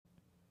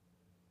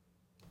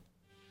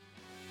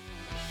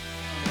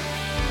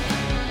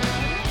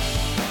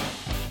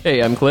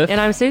Hey, I'm Cliff.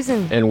 And I'm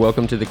Susan. And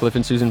welcome to the Cliff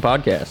and Susan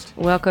podcast.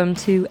 Welcome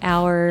to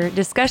our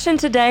discussion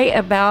today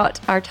about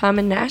our time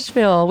in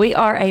Nashville. We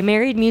are a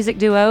married music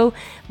duo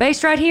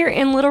based right here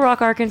in Little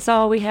Rock,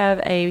 Arkansas. We have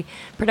a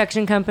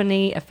production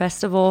company, a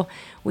festival.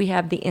 We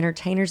have the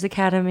Entertainers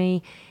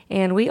Academy,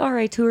 and we are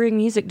a touring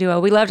music duo.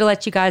 We love to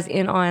let you guys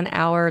in on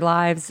our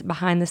lives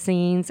behind the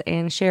scenes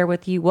and share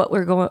with you what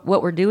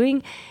we're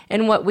doing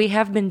and what we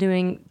have been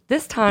doing.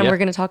 This time, We're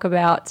going to talk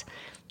about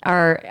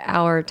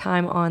our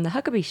time on the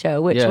Huckabee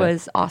Show, which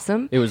was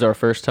awesome. It was our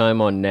first time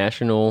on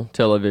national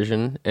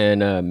television,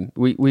 and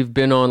we've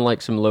been on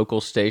like some local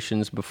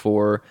stations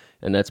before,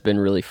 and that's been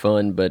really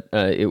fun. But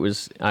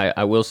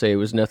I will say it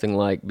was nothing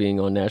like being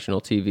on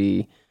national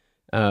TV.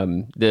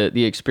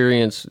 The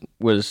experience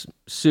was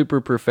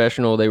super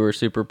professional. They were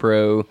super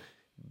pro,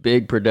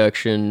 big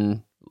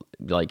production,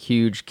 like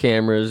huge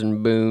cameras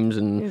and booms,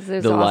 and the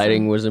awesome.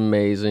 lighting was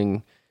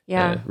amazing.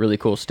 Yeah. Really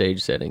cool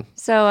stage setting.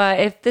 So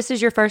if this is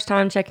your first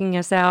time checking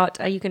us out,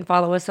 you can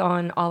follow us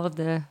on all of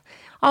the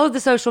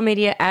social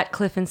media at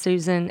Cliff and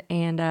Susan,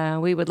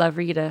 and we would love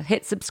for you to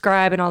hit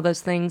subscribe and all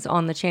those things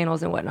on the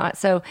channels and whatnot.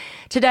 So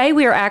today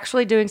we are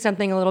actually doing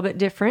something a little bit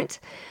different.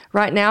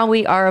 Right now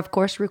we are, of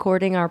course,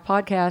 recording our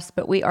podcast,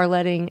 but we are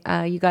letting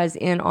you guys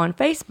in on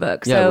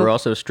Facebook. Yeah, we're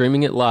also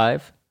streaming it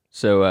live.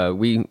 So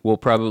we will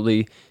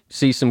probably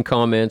see some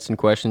comments and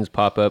questions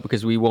pop up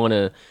because we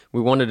wanted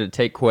to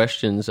take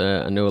questions.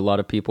 I know a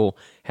lot of people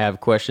have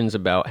questions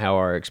about how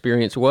our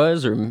experience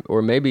was,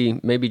 or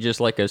maybe just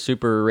like a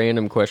super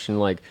random question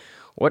like,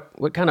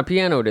 what kind of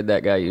piano did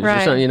that guy use?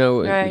 Right. Or something,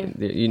 Right.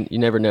 you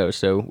never know.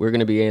 So we're going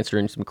to be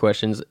answering some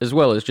questions as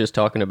well as just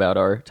talking about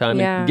our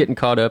time and getting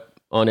caught up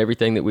on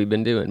everything that we've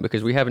been doing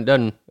because we haven't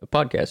done a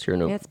podcast here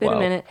in a while. It's been a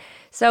minute.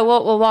 So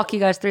we'll walk you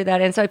guys through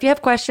that. And so if you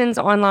have questions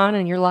online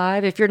and you're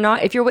live, if you're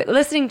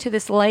listening to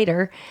this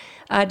later,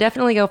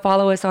 definitely go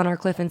follow us on our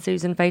Cliff and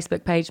Susan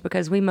Facebook page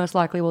because we most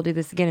likely will do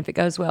this again if it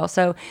goes well.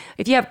 So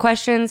if you have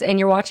questions and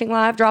you're watching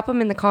live, drop them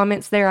in the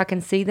comments there. I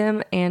can see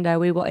them, and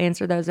we will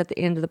answer those at the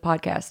end of the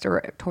podcast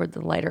or toward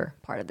the later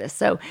part of this.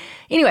 So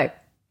anyway,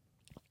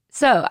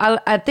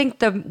 I think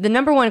the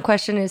number one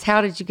question is,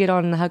 how did you get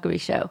on the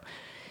Huckabee Show?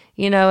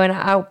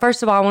 And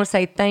first of all, I want to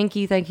say thank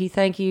you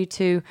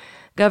to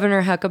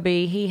Governor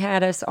Huckabee. He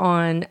had us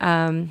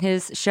on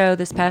his show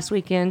this past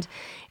weekend,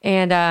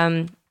 and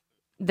I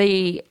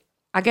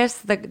guess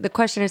the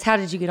question is, how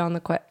did you get on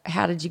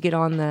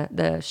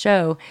the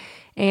show?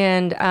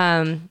 And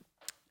I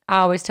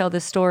always tell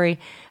this story.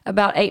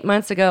 About 8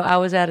 months ago, I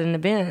was at an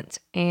event,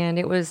 and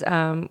it was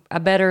a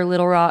Better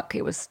Little Rock.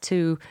 It was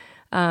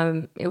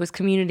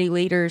community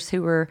leaders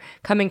who were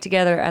coming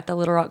together at the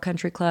Little Rock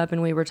Country Club,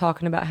 and we were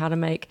talking about how to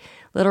make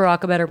Little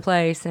Rock a better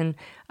place. And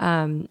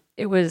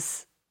it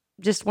was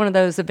just one of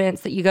those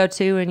events that you go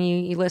to and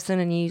you listen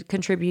and you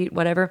contribute,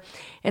 whatever.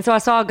 And so I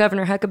saw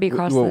Governor Huckabee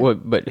across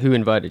But who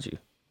invited you?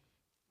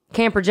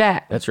 Camper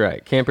Jack. That's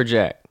right, Camper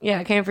Jack.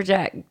 Yeah, Camper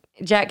Jack.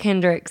 Jack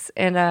Hendricks.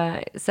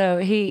 And so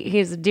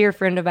he's a dear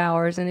friend of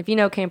ours. And if you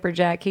know Camper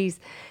Jack, he's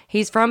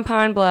from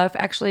Pine Bluff.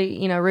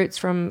 Actually, roots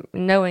from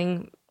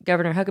knowing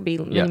Governor Huckabee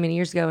many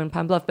years ago in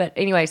Pine Bluff. But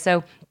anyway,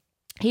 so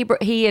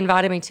he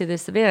invited me to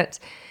this event,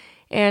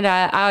 and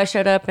I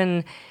showed up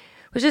and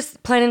was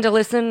just planning to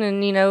listen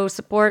and,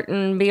 support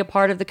and be a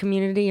part of the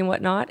community and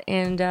whatnot.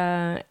 And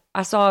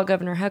I saw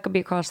Governor Huckabee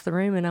across the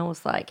room, and I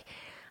was like,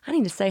 I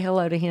need to say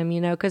hello to him,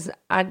 because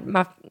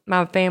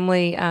my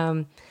family,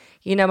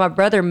 my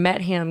brother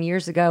met him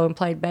years ago and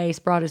played bass,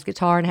 brought his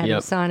guitar and had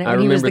him sign it when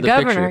he was the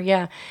governor. Picture.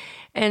 Yeah.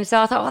 And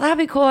so I thought, well, that'd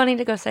be cool. I need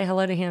to go say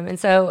hello to him. And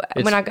so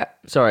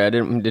sorry, I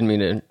didn't mean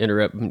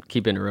to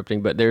keep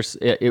interrupting, but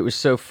it was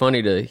so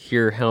funny to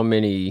hear how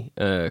many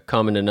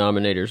common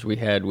denominators we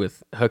had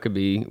with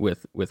Huckabee,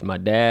 with my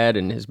dad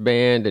and his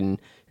band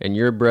and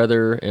your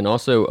brother, and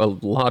also a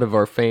lot of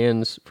our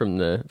fans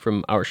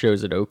from our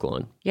shows at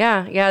Oaklawn.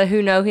 Yeah,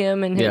 who know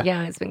him, and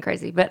it's been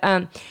crazy. But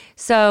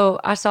so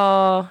I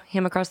saw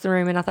him across the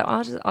room, and I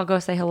thought, I'll go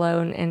say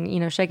hello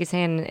and shake his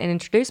hand and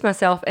introduce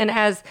myself. And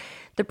as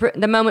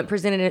the moment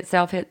presented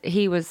itself,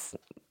 he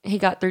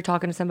got through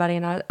talking to somebody,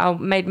 and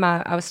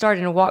I was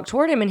starting to walk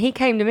toward him, and he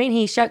came to me and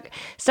he stuck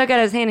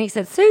out his hand and he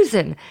said,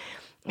 "Susan,"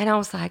 and I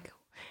was like,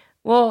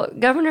 "Well,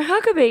 Governor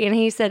Huckabee," and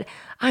he said,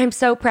 "I'm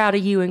so proud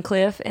of you and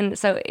Cliff." And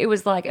so it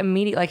was like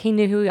immediate, like he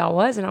knew who y'all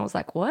was, and I was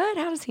like, "What?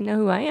 How does he know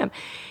who I am?"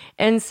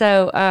 And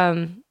so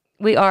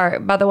we are,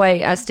 by the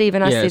way,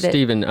 Stephen. Yeah,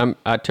 Stephen,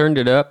 I turned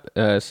it up,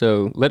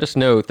 so let us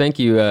know. Thank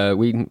you.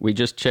 We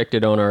just checked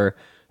it on our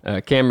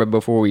camera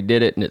before we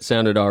did it, and it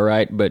sounded all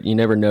right, but you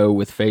never know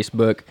with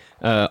Facebook.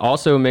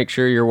 Also, make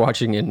sure you're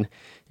watching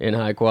in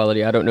high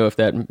quality. I don't know if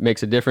that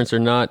makes a difference or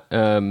not,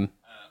 but make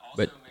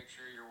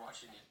sure you're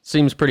watching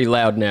seems pretty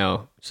loud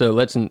now. So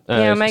let's make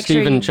sure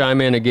Stephen you- chime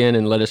in again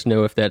and let us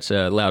know if that's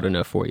loud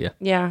enough for you.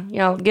 Yeah,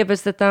 y'all give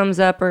us the thumbs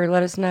up or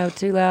let us know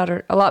too loud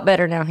or a lot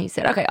better now, he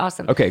said. Okay,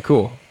 awesome. Okay,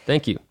 cool.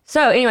 Thank you.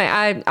 So anyway,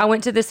 I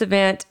went to this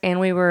event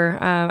and we were,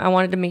 I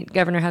wanted to meet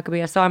Governor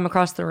Huckabee. I saw him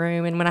across the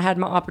room, and when I had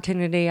my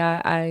opportunity,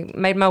 I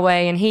made my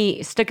way, and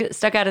he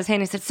stuck out his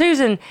hand and said,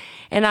 Susan,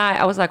 and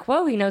I was like,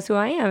 whoa, he knows who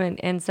I am.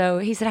 And so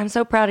he said, I'm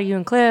so proud of you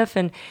and Cliff.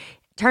 And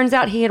turns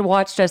out he had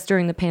watched us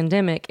during the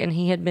pandemic, and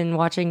he had been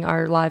watching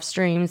our live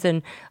streams.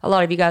 And a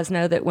lot of you guys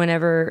know that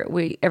whenever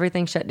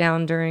everything shut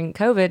down during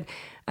COVID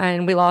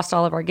and we lost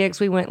all of our gigs,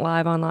 we went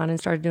live online and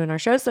started doing our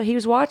shows. So he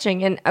was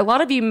watching, and a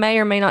lot of you may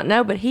or may not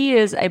know, but he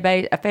is a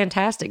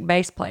fantastic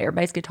bass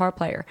guitar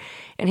player,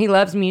 and he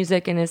loves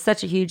music and is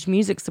such a huge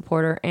music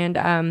supporter.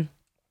 And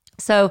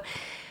so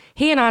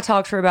he and I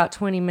talked for about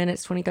 30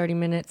 minutes,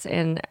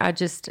 and I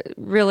just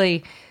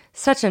really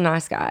such a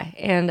nice guy.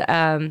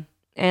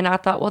 And I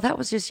thought, well, that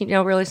was just,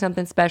 really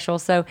something special.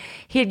 So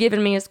he had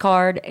given me his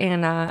card,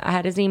 and I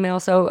had his email.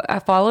 So I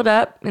followed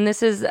up, and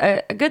this is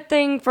a good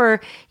thing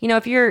for,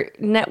 if you're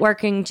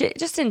networking,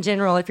 just in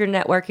general, if you're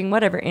networking,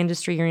 whatever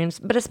industry you're in,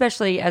 but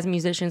especially as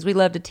musicians, we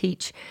love to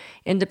teach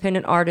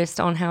independent artists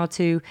on how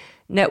to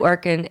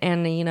network and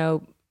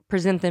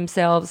present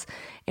themselves.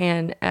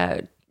 And,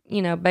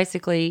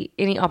 basically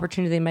any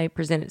opportunity that may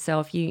present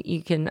itself,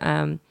 you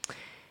can,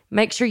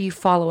 make sure you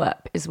follow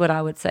up is what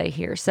I would say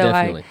here. So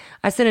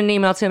I sent an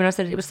email to him, and I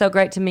said, it was so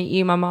great to meet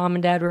you. My mom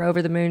and dad were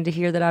over the moon to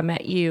hear that I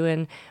met you.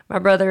 And my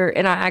brother,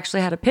 and I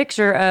actually had a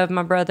picture of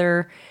my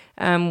brother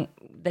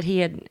that he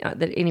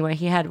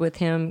had with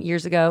him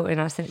years ago, and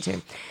I sent it to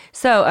him.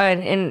 So,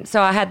 and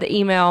so I had the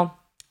email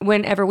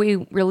whenever we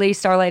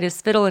released our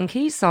latest Fiddle and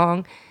Keys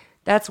song.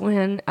 That's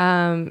when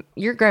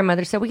your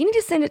grandmother said, well, you need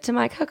to send it to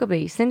Mike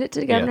Huckabee. Send it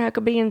to Governor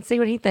Huckabee and see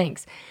what he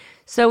thinks.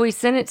 So we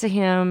sent it to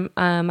him.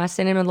 I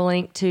sent him the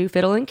link to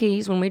Fiddle and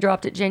Keys when we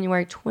dropped it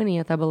January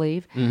 20th, I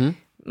believe. Mm-hmm.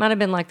 Might have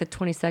been like the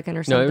 22nd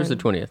or something. No, it was the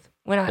 20th.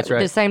 That's right.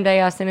 The same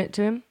day I sent it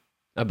to him.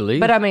 I believe.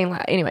 But I mean,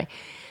 anyway.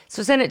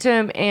 So sent it to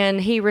him,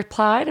 and he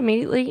replied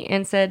immediately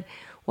and said,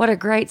 what a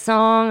great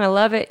song. I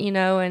love it,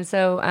 And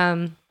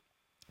so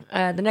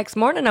the next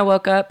morning I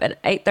woke up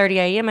at 8:30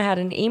 a.m. I had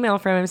an email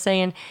from him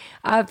saying,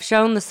 I've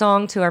shown the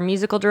song to our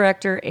musical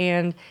director,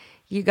 and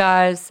you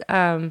guys...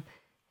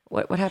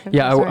 What happened?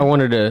 Yeah, I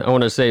wanted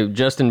to say,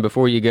 Justin,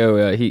 before you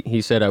go,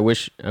 he said, I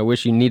wish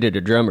you needed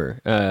a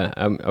drummer.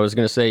 I was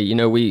going to say,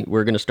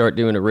 we're going to start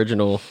doing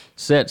original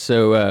sets,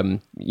 so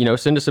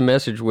send us a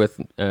message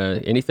with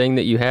anything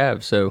that you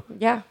have. So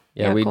yeah,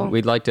 cool.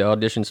 we'd like to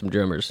audition some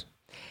drummers.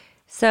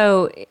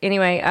 So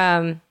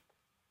anyway,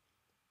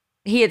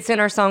 he had sent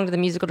our song to the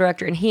musical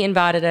director, and he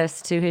invited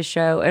us to his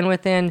show. And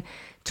within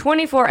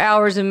 24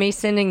 hours of me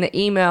sending the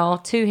email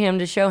to him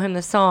to show him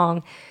the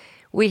song,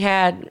 we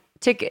had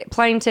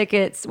plane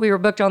tickets. We were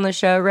booked on the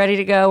show, ready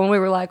to go, and we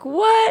were like,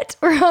 what?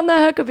 We're on the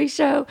Huckabee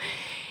show.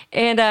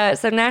 And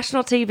so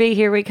national TV,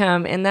 here we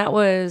come. And that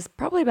was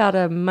probably about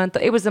a month.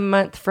 It was a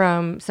month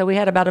so we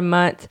had about a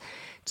month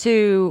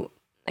to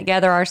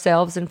gather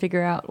ourselves and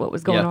figure out what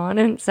was going on.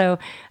 And so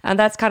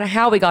that's kind of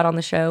how we got on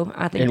the show,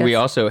 I think. And we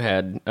also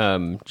had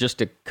just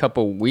a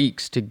couple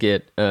weeks to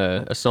get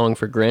a song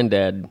for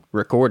Granddad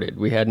recorded.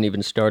 We hadn't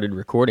even started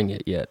recording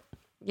it yet.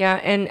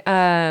 Yeah,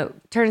 and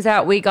turns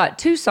out we got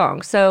 2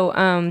 songs. So,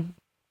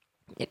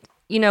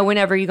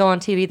 whenever you go on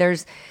TV,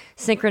 there's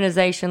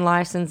synchronization,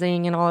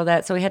 licensing, and all of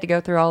that. So we had to go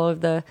through all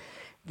of the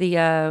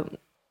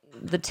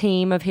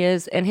team of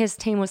his, and his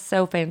team was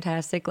so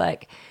fantastic.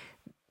 Like,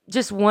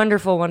 just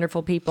wonderful,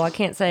 wonderful people. I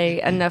can't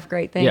say enough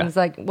great things. Yeah.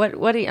 Like, what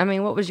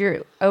was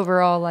your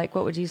overall, like,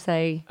 what would you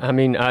say? I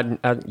mean,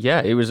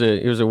 it was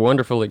a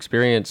wonderful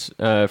experience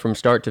from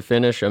start to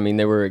finish. I mean,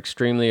 they were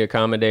extremely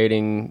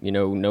accommodating.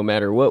 No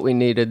matter what we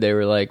needed, they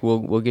were like,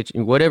 "We'll get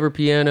you whatever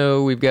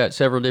piano. We've got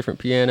several different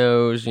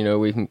pianos.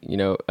 We can,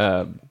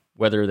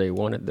 whether they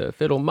wanted the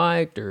fiddle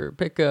mic'd or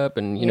pickup,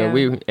 and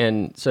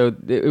and so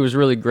it was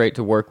really great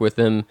to work with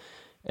them,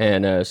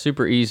 and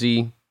super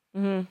easy.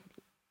 Mm-hmm.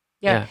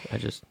 Yeah,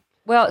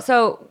 Well,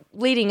 so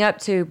leading up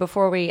to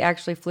before we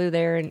actually flew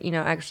there and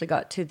actually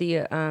got to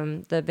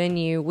the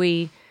venue,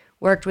 we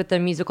worked with the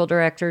musical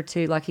director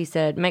to, like he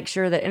said, make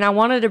sure that. And I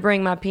wanted to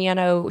bring my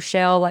piano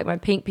shell, like my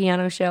pink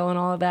piano shell and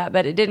all of that,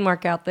 but it didn't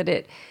work out that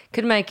it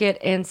could make it.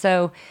 And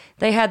so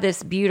they had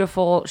this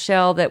beautiful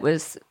shell that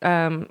was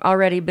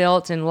already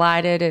built and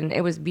lighted, and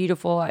it was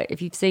beautiful.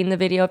 If you've seen the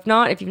video,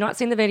 if you've not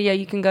seen the video,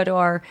 you can go to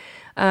our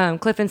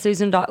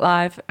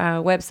cliffandsusan.live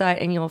website,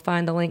 and you'll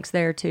find the links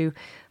there to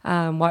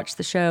watch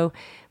the show.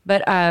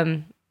 But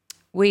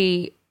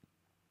we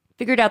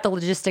figured out the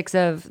logistics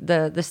of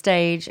the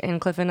stage, and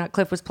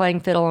Cliff was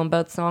playing fiddle on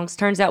both songs.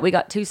 Turns out we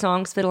got 2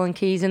 songs, Fiddle and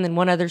Keys, and then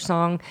one other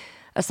song,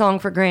 a song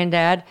for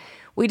Granddad.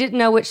 We didn't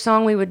know which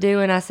song we would do,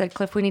 and I said,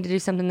 Cliff, we need to do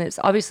something that's,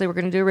 obviously we're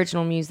going to do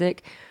original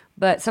music,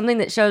 but something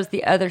that shows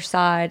the other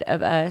side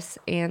of us.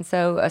 And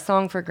so a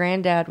song for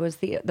Granddad was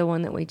the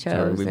one that we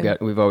chose. Sorry,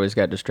 we've always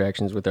got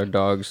distractions with our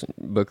dogs.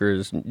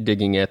 Booker's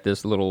digging at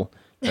this little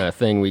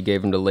thing we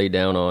gave him to lay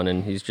down on,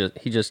 and he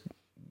just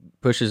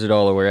pushes it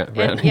all around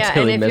And, yeah,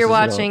 until and he if messes you're it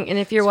watching, up. and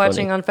if you're It's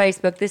watching funny. on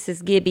Facebook, this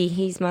is Gibby.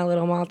 He's my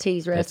little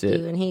Maltese That's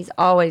rescue, it. and he's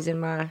always in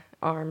my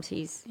arms.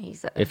 He's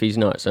If he's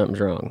not, something's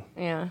wrong.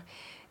 yeah.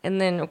 And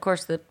then of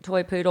course the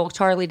toy poodle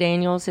Charlie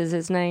Daniels is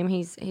his name.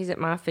 He's at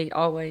my feet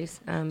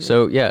always.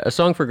 So yeah, a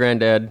song for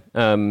Granddad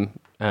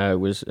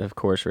was of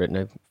course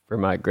written for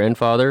my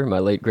grandfather, my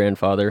late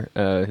grandfather,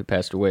 who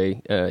passed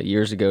away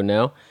years ago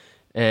now.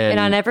 And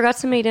I never got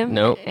to meet him.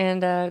 Nope.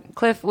 And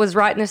Cliff was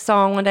writing this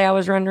song one day. I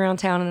was running around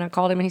town and I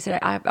called him and he said,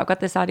 I've got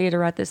this idea to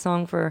write this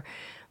song for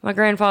my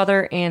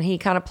grandfather. And he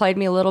kind of played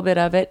me a little bit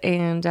of it.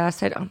 And I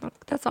said, oh,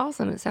 that's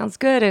awesome. It sounds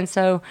good. And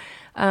so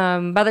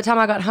by the time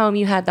I got home,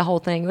 you had the whole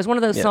thing. It was one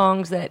of those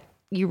songs that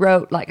you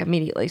wrote like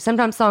immediately.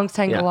 Sometimes songs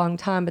take a long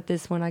time, but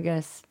this one, I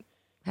guess,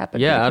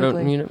 happened Yeah, pretty I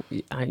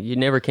quickly. don't. You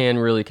never can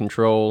really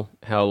control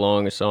how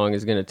long a song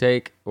is going to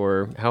take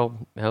or how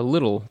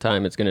little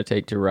time it's going to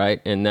take to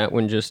write. And that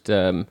one just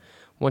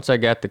once I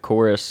got the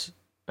chorus,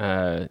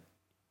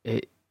 it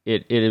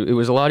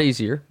was a lot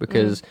easier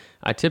because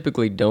I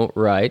typically don't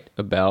write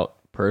about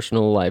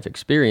personal life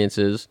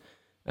experiences,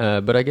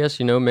 but I guess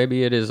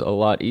maybe it is a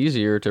lot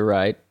easier to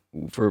write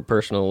for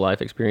personal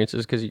life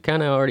experiences because you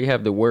kind of already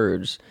have the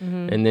words,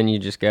 and then you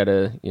just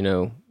gotta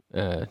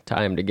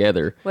tie them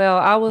together. Well,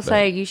 I will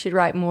say you should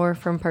write more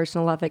from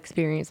personal life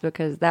experience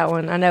because that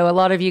one, I know a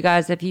lot of you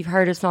guys, if you've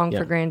heard a song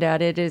for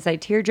Granddad, it is a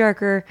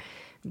tearjerker,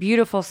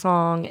 beautiful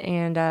song.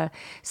 And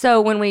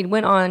so when we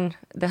went on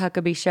the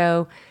Huckabee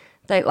show,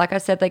 they, like I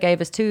said, they gave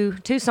us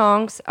two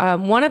songs.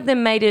 One of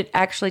them made it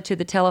actually to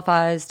the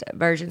televised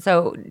version.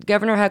 So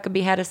Governor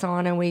Huckabee had us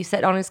on, and we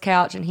sat on his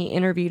couch, and he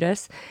interviewed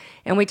us,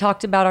 and we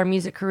talked about our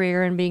music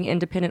career and being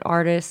independent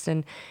artists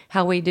and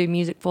how we do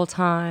music full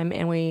time.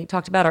 And we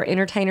talked about our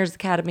Entertainers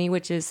Academy,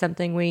 which is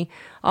something we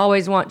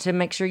always want to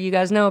make sure you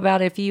guys know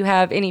about. If you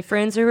have any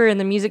friends who are in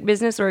the music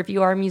business, or if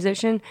you are a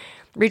musician,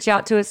 reach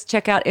out to us.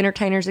 Check out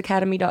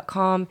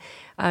entertainersacademy.com.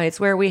 It's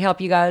where we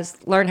help you guys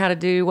learn how to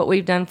do what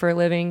we've done for a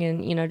living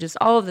and, just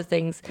all of the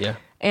things. Yeah.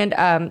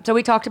 And so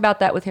we talked about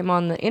that with him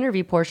on the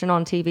interview portion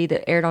on TV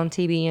that aired on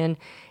TBN.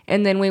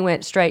 And then we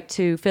went straight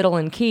to Fiddle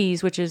and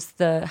Keys, which is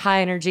the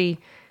high energy,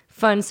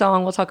 fun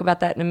song. We'll talk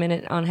about that in a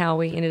minute on how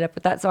we ended up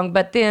with that song.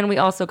 But then we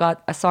also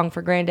got a song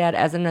for Granddad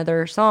as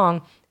another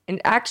song. And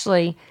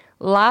actually,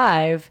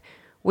 live,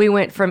 we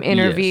went from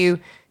interview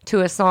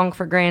to a song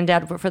for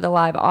Granddad for the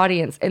live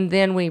audience, and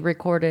then we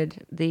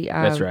recorded the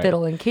That's right.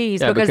 Fiddle and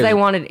Keys Yeah, because they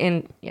wanted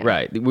in. Yeah.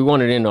 Right, we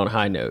wanted to end on a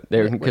high note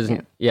there because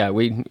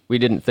we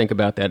didn't think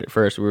about that at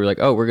first. We were like,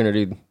 oh, we're gonna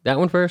do that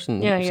one first,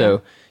 and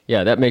so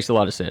that makes a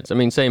lot of sense. I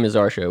mean, same as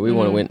our show, we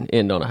want to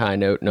end on a high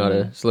note, not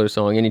a slow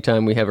song.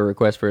 Anytime we have a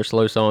request for a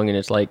slow song and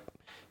it's like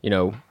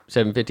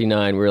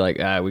 7:59, we're like,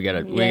 we gotta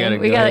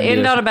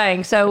end on a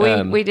bang.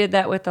 So we did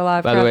that with the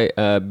live. By the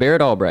way,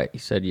 Barrett Albright, he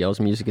said Yell's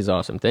music is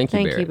awesome. Thank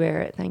you,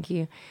 Barrett. Thank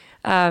you.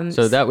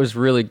 So that was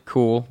really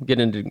cool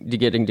getting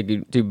to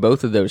do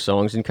both of those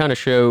songs and kind of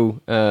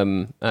show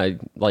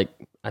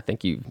I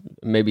think you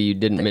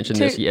didn't mention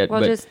this yet,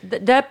 well, but just the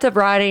depth of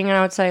writing, and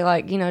I would say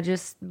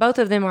just both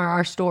of them are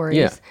our stories.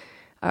 Yeah.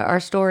 Our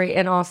story,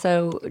 and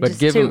also But just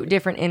give two 'em-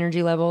 different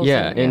energy levels.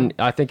 and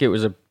I think it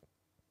was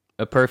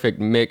a perfect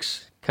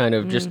mix. Kind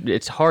of just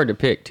it's hard to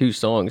pick two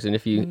songs, and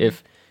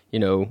if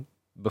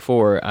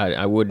before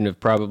I wouldn't have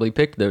probably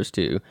picked those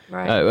two.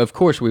 Right. Of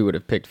course, we would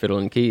have picked Fiddle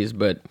and Keys,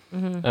 but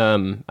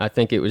I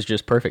think it was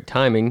just perfect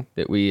timing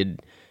that we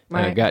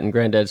had gotten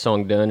Granddad's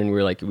song done, and we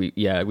were like,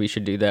 we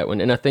should do that one.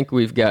 And I think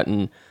we've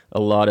gotten a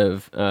lot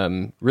of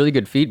really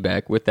good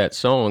feedback with that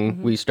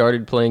song. We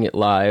started playing it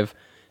live,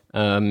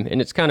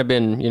 and it's kind of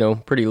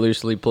been pretty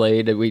loosely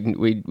played.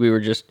 We were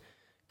just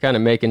kind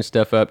of making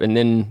stuff up, and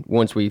then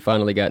once we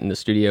finally got in the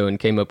studio and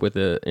came up with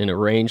an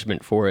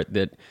arrangement for it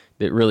that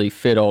really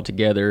fit all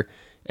together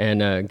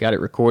and got it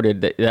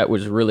recorded, that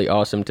was really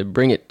awesome to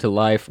bring it to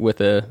life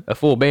with a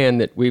full band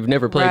that we've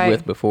never played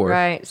with before.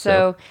 Right.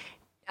 So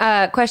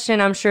question,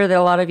 I'm sure that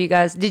a lot of you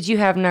guys, did you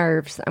have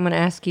nerves? I'm going to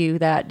ask you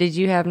that. Did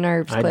you have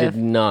nerves, Cliff? I did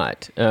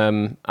not.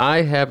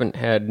 I haven't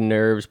had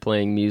nerves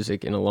playing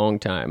music in a long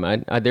time.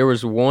 I there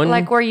was one.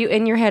 Like, were you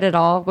in your head at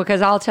all?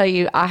 Because I'll tell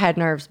you, I had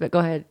nerves, but go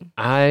ahead.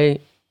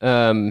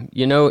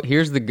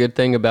 Here's the good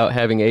thing about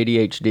having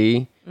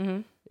ADHD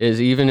is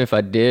even if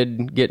I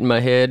did get in my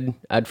head,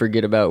 I'd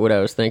forget about what I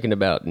was thinking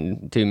about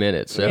in 2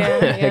 minutes. So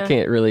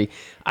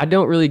I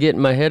don't really get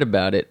in my head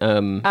about it.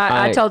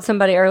 I told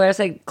somebody earlier, I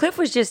said, Cliff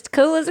was just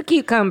cool as a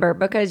cucumber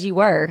because you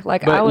were.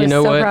 Like, but I was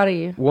proud of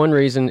you. One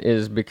reason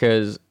is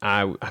because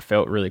I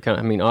felt really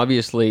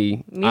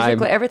obviously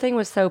Musically, everything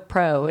was so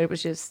pro. It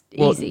was just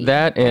easy.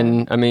 That,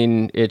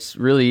 and it's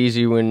really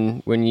easy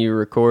when you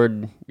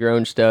record your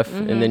own stuff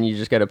and then you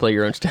just got to play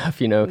your own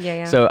stuff,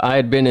 Yeah. So I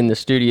had been in the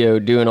studio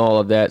doing all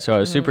of that, so I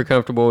was super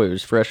comfortable. It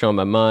was fresh on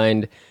my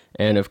mind.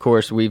 And of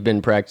course, we've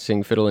been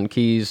practicing Fiddle and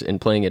Keys and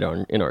playing it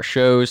in our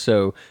shows,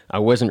 so I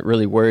wasn't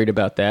really worried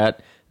about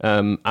that.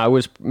 I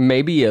was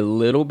maybe a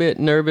little bit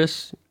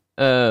nervous,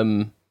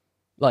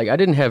 like I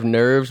didn't have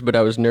nerves, but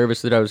I was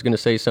nervous that I was going to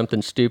say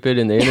something stupid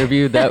in the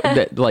interview.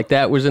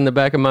 That was in the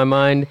back of my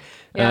mind.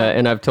 Yeah.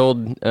 And I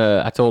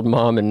told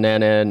Mom and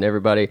Nana and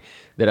everybody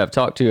that I've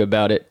talked to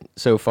about it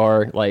so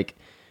far. Like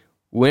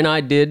when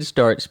I did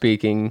start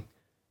speaking,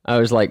 I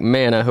was like,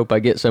 man, I hope I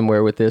get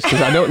somewhere with this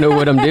because I don't know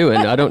what I'm doing.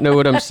 I don't know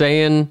what I'm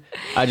saying.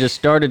 I just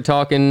started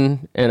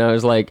talking and I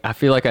was like, I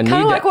feel like I need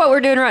Kind of like what we're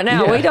doing right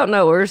now. Yeah. We don't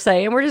know what we're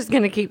saying. We're just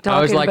going to keep talking.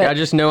 I was like, but I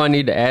just know I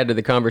need to add to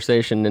the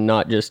conversation and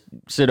not just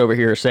sit over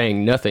here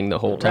saying nothing the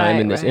whole time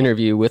in this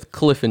interview with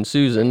Cliff and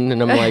Susan.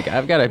 And I'm like,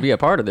 I've got to be a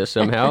part of this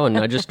somehow. And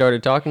I just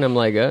started talking. I'm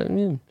like,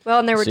 well,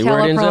 and there were see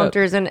where it ends up.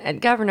 teleprompters,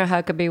 and Governor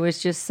Huckabee was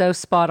just so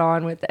spot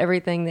on with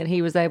everything that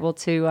he was able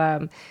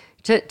to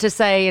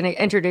say and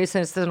introduce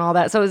us and all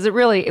that. So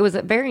it was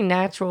a very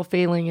natural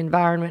feeling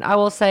environment. I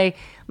will say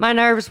my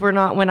nerves were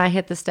not when I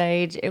hit the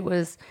stage. It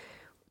was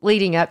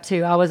leading up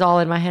to. I was all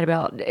in my head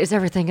about, is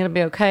everything going to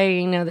be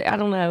okay? You know, I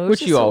don't know.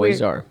 Which you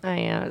always are. I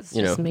am. It's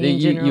You just know, me in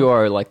general. you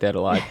are like that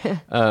a lot.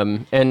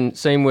 And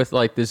same with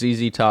like the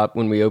ZZ Top.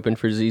 When we opened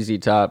for ZZ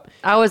Top,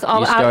 you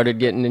started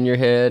getting in your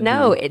head.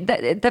 No,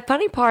 the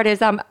funny part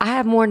is I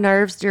have more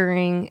nerves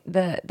during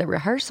the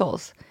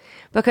rehearsals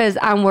because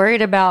I'm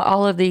worried about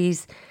all of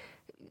these.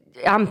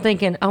 I'm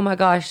thinking, oh my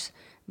gosh,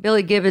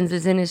 Billy Gibbons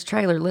is in his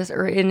trailer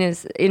or in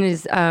his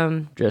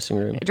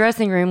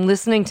dressing room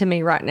listening to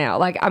me right now.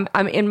 Like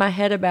I'm in my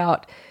head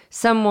about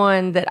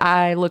someone that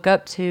I look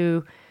up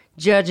to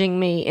judging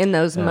me in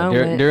those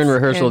moments. During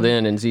rehearsal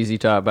then in ZZ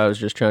Top, I was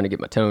just trying to get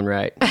my tone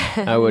right.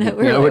 I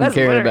wouldn't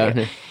care about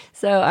it.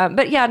 So,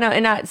 but yeah, no,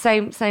 and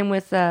same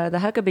with the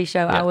Huckabee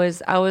show. Yeah.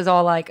 I was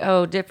all like,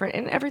 oh, different,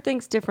 and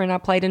everything's different. I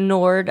played a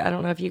Nord. I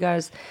don't know if you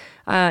guys,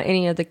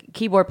 any of the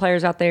keyboard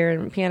players out there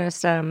and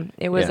pianists,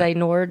 it was a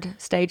Nord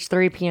Stage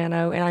 3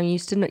 piano, and I'm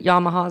used to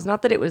Yamahas.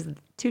 Not that it was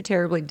too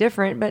terribly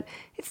different, but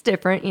it's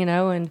different, you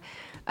know. And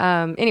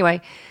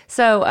anyway,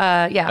 so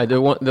yeah.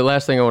 The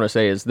last thing I want to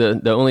say is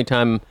the only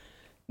time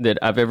that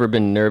I've ever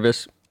been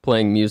nervous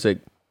playing music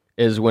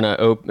is when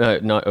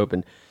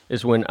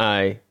is when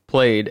I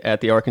played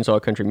at the Arkansas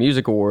Country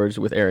Music Awards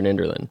with Aaron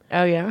Enderlin.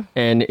 Oh, yeah?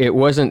 And it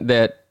wasn't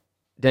that,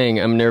 dang,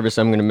 I'm nervous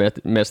I'm going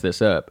to mess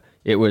this up.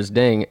 It was,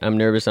 dang, I'm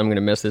nervous I'm going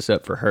to mess this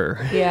up for her.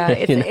 Yeah,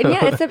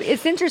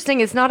 it's interesting.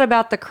 It's not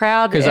about the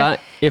crowd. Because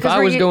if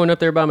I was going up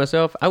there by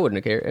myself, I wouldn't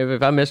have cared.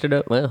 If I messed it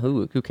up, well,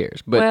 who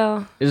cares?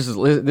 But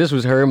this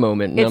was her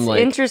moment. And it's I'm like,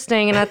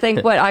 interesting, and I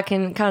think what I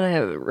can kind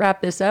of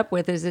wrap this up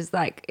with is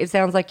like, it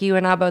sounds like you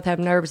and I both have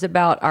nerves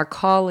about our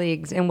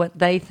colleagues and what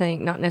they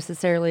think, not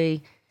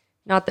necessarily...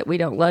 Not that we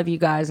don't love you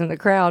guys in the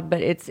crowd,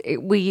 but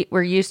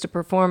we're used to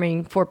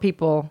performing for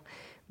people,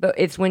 but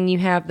it's when you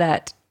have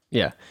that.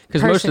 Yeah,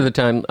 because most of the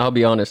time, I'll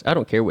be honest, I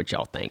don't care what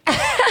y'all think.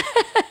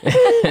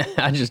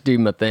 I just do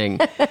my thing,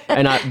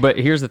 but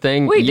here's the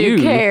thing: we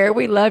do care.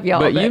 We love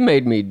y'all, but you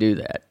made me do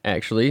that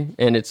actually,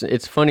 and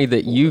it's funny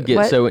that you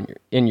get so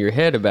in your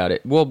head about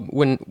it. Well,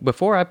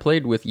 before I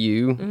played with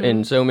you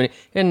and so many,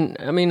 and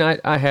I mean,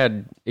 I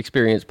had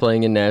experience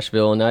playing in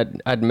Nashville, and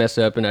I'd mess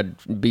up and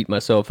I'd beat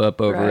myself up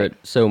over it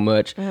so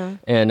much,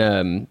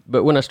 and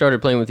but when I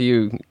started playing with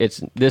you,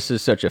 this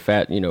is such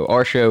a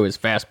our show is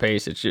fast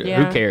paced. It's who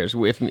cares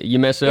if you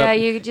mess up?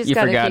 You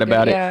forgot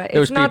about it. Yeah.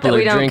 Those it's not people that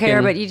we are don't drinking.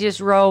 care, but you just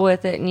roll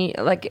with it, and you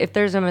like if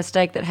there's a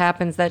mistake that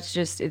happens, that's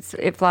just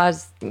it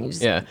flies.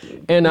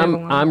 And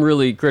I'm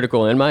really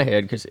critical in my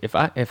head because if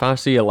I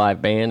see a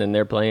live band and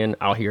they're playing,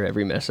 I'll hear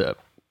every mess up.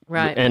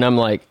 Right. And I'm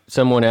like,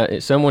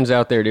 someone's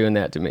out there doing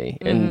that to me.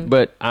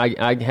 But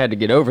I had to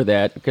get over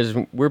that because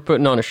we're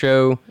putting on a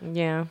show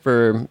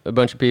for a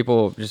bunch of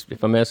people. Just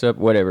if I mess up,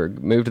 whatever,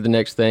 move to the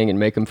next thing and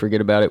make them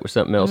forget about it with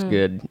something else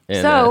good.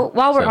 And,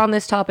 while we're on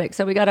this topic,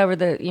 so we got over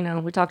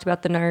we talked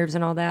about the nerves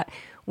and all that.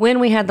 When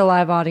we had the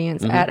live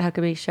audience at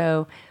Huckabee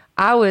show,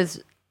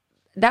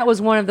 that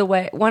was one of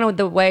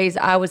the ways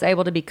I was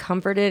able to be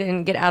comforted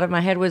and get out of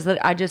my head was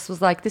that I just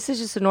was like, this is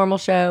just a normal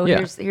show.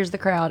 Yeah. Here's the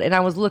crowd. And I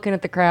was looking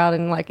at the crowd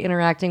and like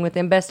interacting with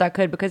them best I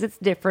could because it's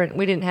different.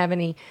 We didn't have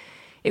any,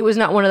 it was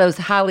not one of those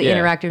highly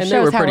interactive shows. And they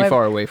were pretty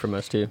far away from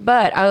us too.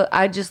 But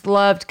I just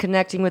loved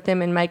connecting with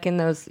them and making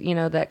those,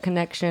 that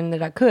connection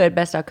that I could,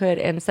 best I could.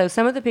 And so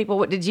some of the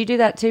people, did you do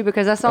that too?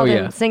 Because I saw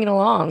them singing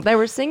along. They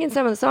were singing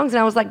some of the songs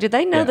and I was like, did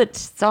they know the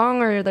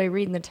song or are they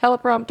reading the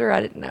teleprompter?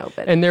 I didn't know.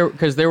 But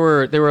because there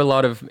were a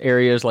lot of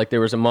areas, like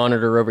there was a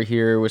monitor over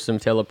here with some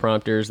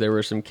teleprompters. There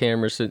were some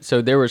cameras.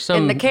 So there were some.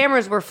 And the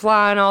cameras were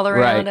flying all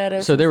around at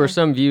us. So there were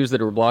some views that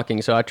were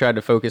blocking. So I tried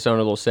to focus on a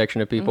little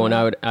section of people and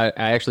I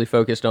actually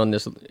focused on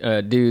this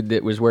dude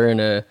that was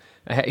wearing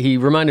he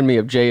reminded me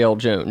of J.L.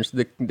 Jones.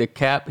 The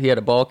cap, he had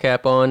a ball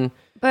cap on.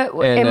 But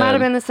it might have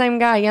been the same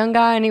guy, young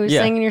guy, and he was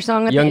singing your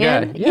song at the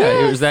end? Yeah,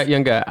 yes. It was that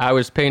young guy. I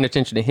was paying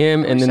attention to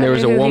him, and then there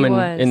was a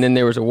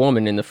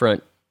woman, in the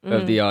front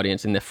of the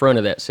audience, in the front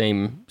of that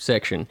same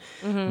section.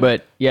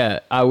 But yeah,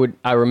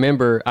 I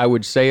remember I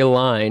would say a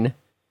line,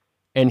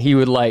 and he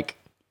would like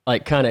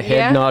kind of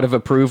head nod of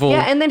approval.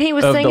 Yeah, and then he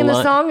was singing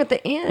the song at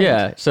the end.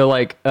 Yeah, so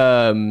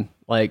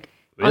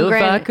well,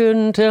 if I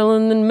couldn't tell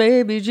him, then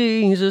maybe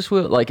Jesus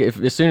will. Like,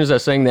 as soon as I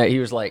sang that, he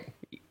was like,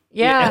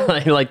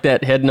 Yeah. like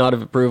that head nod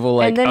of approval.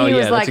 Like, And then oh he yeah,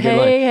 was that's like, a good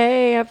line.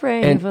 hey, I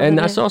pray. And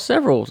I saw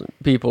several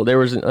people. There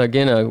was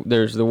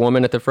there's the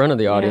woman at the front of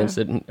the audience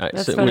Yeah, that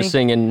that's funny. was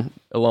singing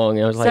along.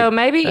 I was like, So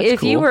maybe that's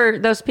if you cool. were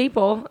those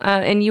people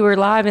and you were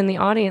live in the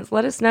audience,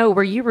 let us know.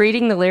 Were you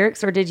reading the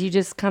lyrics, or did you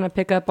just kind of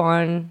pick up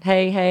on,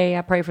 hey,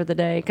 I pray for the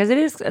day? Because it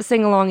is a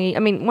sing-along. I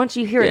mean, once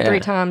you hear it Yeah. 3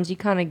 times, you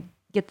kind of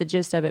get the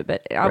gist of it.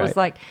 But I was Right.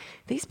 like,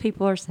 these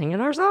people are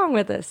singing our song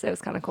with us. It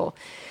was kind of cool.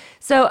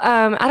 So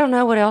I don't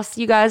know what else.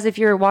 You guys, if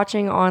you're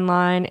watching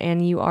online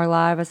and you are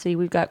live, I see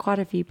we've got quite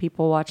a few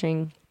people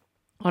watching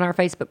on our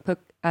Facebook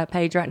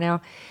page right now.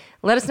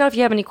 Let us know if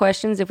you have any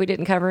questions, if we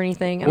didn't cover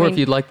anything. Or if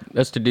you'd like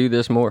us to do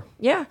this more.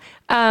 Yeah.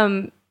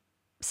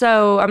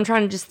 So I'm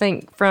trying to just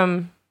think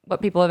from what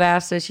people have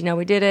asked us.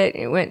 We did it.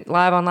 It went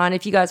live online.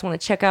 If you guys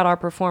want to check out our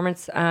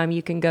performance,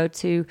 you can go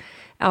to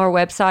our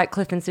website,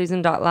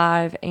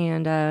 cliffandsusan.live,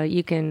 and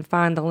you can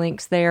find the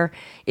links there.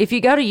 If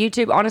you go to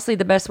YouTube, honestly,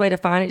 the best way to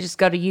find it, just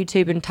go to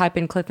YouTube and type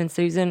in Cliff and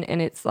Susan,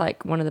 and it's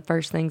like one of the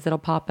first things that'll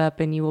pop up,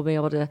 and you will be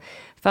able to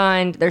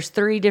find. There's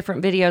 3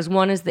 different videos.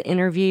 One is the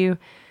interview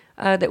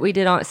that we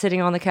did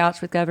sitting on the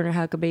couch with Governor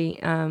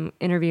Huckabee,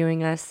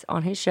 interviewing us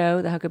on his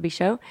show, the Huckabee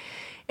Show.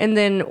 And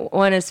then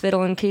one is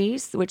Fiddle and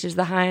Keys, which is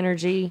the high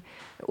energy.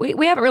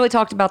 We haven't really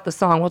talked about the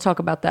song. We'll talk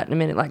about that in a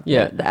minute, like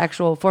the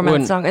actual format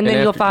of the song. And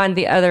then you'll find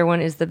the other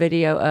one is the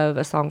video of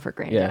A Song for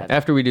Granddad. Yeah.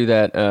 After we do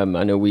that,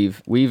 I know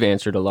we've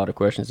answered a lot of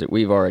questions that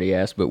we've already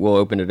asked, but we'll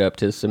open it up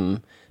to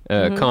some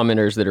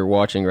commenters that are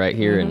watching right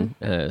here and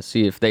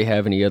see if they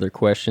have any other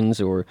questions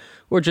or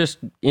just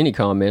any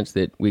comments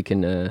that we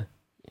can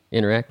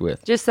interact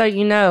with. Just so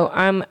you know,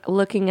 I'm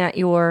looking at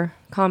your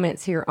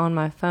comments here on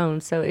my phone.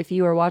 So if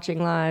you are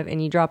watching live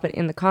and you drop it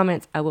in the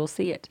comments, I will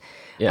see it.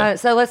 Yeah.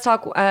 So let's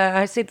talk.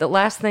 I see the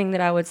last thing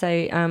that I would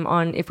say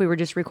on if we were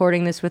just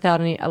recording this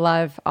without a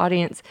live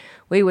audience,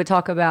 we would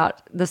talk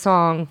about the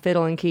song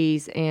Fiddle and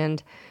Keys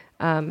and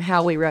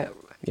how we wrote.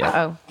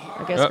 Yeah.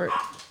 I guess we're.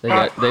 They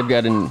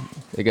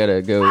got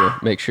to go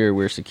make sure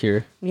we're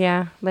secure.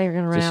 Yeah, they're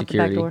going to run It's a out the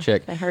back security door.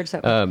 check. They heard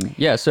something.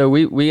 Yeah, so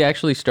we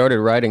actually started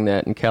writing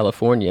that in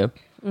California.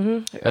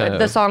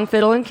 The song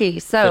Fiddle and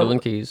Keys. So Fiddle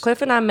and Keys.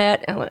 Cliff and I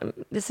met.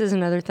 This is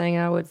another thing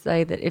I would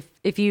say that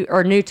if you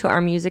are new to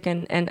our music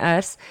and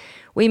us,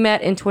 we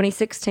met in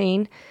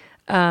 2016.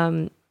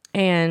 And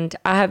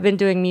I have been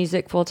doing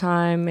music full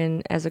time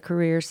and as a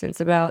career since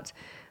about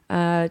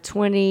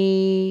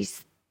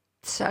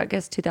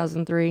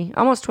 2003,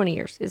 almost 20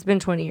 years. It's been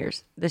 20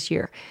 years this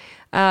year.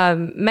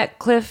 Met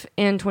Cliff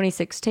in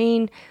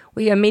 2016.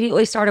 We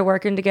immediately started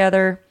working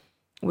together.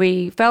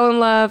 We fell in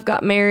love,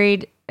 got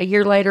married. A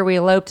year later, we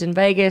eloped in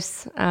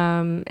Vegas.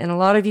 And a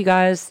lot of you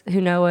guys who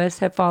know us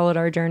have followed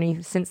our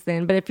journey since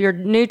then. But if you're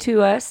new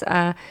to us,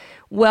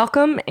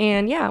 welcome.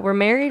 And yeah, we're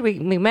married. We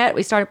met,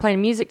 we started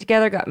playing music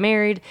together, got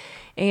married.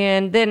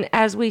 And then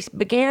as we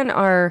began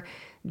our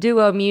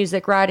duo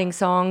music, writing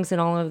songs and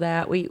all of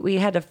that, we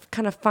had to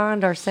kind of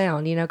find our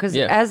sound, because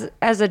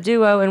as a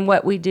duo and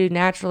what we do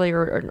naturally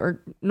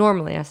or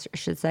normally, I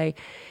should say,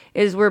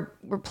 is we're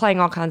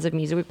playing all kinds of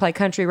music. We play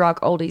country, rock,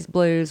 oldies,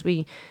 blues.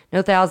 We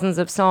know thousands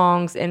of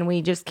songs, and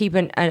we just keep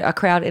a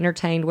crowd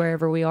entertained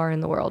wherever we are in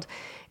the world.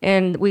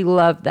 And we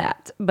love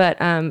that. But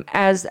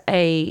as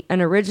an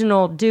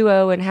original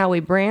duo and how we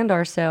brand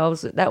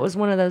ourselves, that was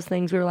one of those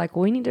things we were like,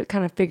 well, we need to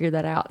kind of figure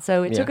that out.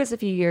 So it took us a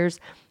few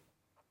years.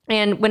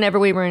 And whenever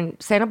we were in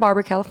Santa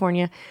Barbara,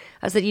 California,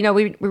 I said,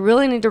 we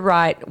really need to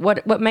write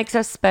what makes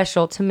us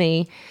special to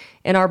me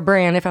and our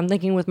brand. If I'm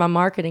thinking with my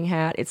marketing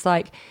hat, it's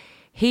like,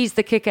 he's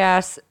the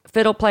kick-ass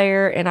fiddle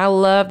player, and I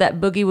love that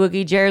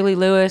boogie-woogie Jerry Lee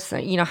Lewis,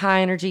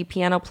 high energy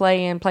piano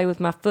play with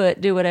my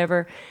foot, do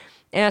whatever.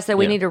 And I said,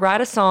 we need to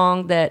write a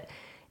song that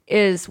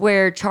is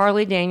where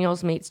Charlie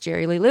Daniels meets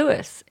Jerry Lee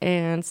Lewis.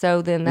 And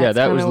so then that's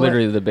that was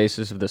literally the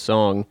basis of the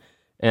song.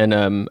 And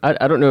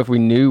I don't know if we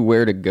knew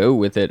where to go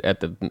with it at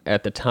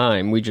the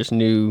time. We just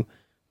knew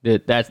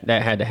that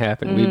had to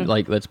happen. We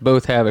let's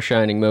both have a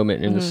shining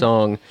moment in the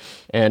song.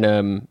 And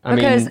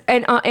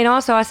and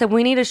also I said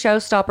we need a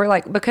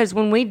showstopper, because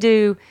when we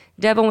do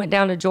Devil Went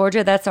Down to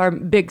Georgia, that's our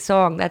big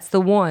song. That's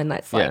the one.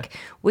 That's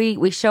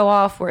we show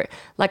off where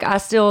I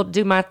still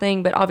do my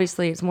thing, but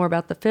obviously it's more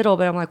about the fiddle.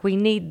 But I'm like, we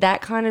need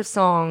that kind of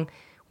song.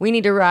 We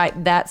need to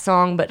write that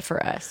song, but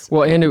for us.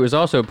 Well, and it was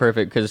also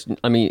perfect because,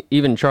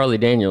 even Charlie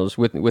Daniels,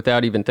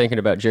 without even thinking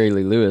about Jerry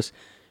Lee Lewis,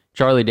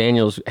 Charlie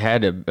Daniels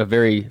had a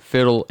very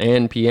fiddle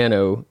and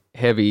piano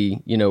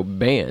heavy,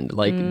 band.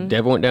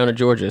 Devil Went Down to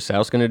Georgia,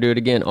 South's Gonna Do It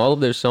Again. All of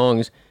those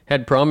songs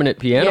had prominent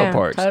piano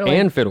parts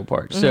and fiddle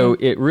parts. So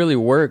it really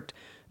worked.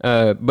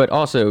 But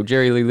also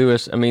Jerry Lee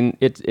Lewis,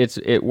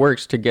 it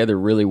works together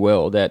really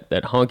well. That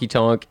honky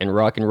tonk and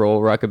rock and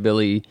roll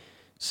rockabilly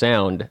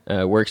sound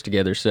works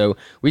together. So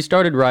we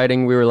started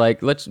writing. We were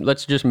like,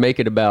 let's just make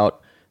it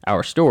about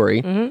our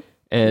story.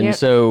 And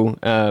so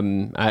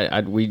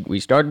we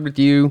started with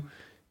you.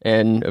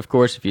 And of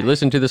course, if you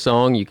listen to the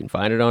song, you can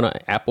find it on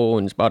Apple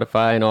and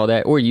Spotify and all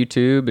that, or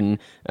YouTube.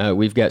 And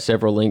we've got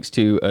several links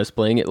to us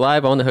playing it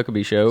live on the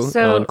Huckabee Show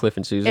on Cliff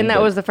and Susan. And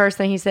that was the first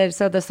thing he said.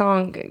 So the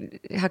song,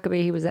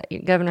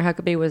 Governor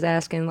Huckabee was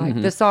asking, like,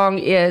 the song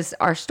is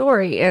our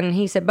story. And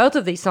he said, both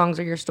of these songs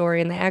are your story,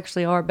 and they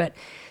actually are. But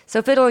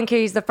so Fiddle and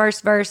Keys, the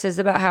first verse is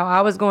about how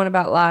I was going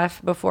about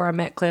life before I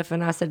met Cliff,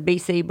 and I said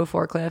BC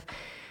before Cliff.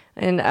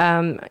 And,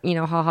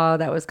 haha,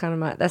 that was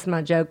kind of that's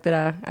my joke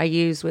that I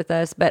use with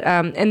us. But,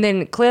 and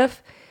then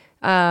Cliff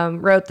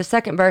wrote the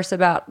second verse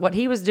about what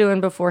he was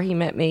doing before he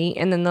met me.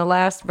 And then the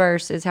last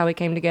verse is how we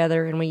came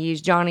together, and we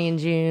used Johnny and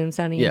June,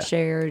 Sonny and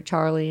Cher,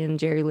 Charlie and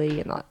Jerry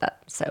Lee, and all that.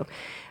 So,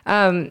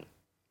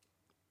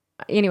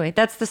 anyway,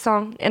 that's the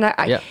song. And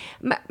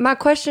my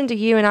question to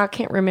you, and I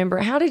can't remember,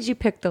 how did you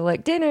pick the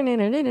lick?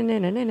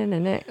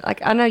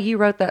 Like, I know you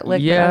wrote that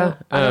lick. Yeah,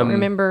 I don't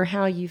remember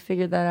how you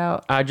figured that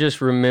out. I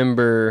just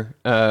remember.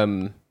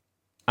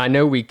 I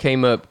know we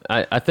came up.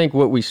 I think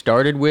what we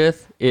started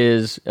with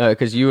is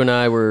because you and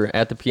I were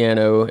at the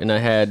piano, and I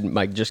had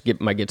my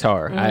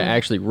guitar. I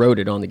actually wrote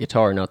it on the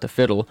guitar, not the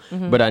fiddle.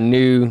 But I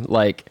knew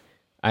like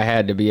I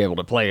had to be able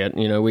to play it.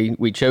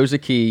 We chose a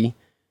key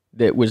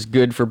that was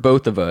good for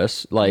both of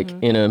us, like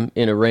in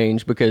a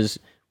range, because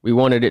we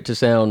wanted it to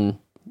sound,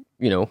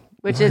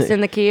 which is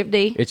in the key of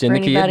D. It's in the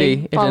key of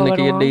D. It's in the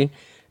key of D,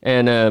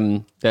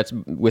 and that's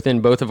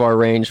within both of our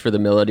range for the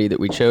melody that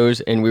we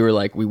chose. And we were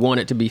like, we want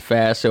it to be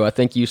fast, so I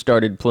think you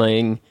started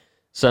playing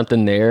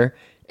something there.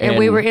 And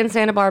we were in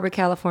Santa Barbara,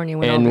 California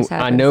when all this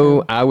happened. I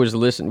know I was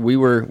listening. We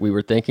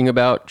were thinking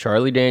about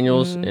Charlie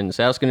Daniels and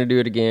South's Gonna Do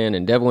It Again,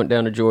 and Devil Went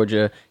Down to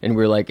Georgia, and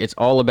we're like, it's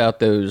all about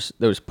those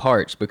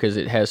parts, because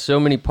it has so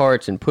many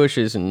parts and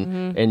pushes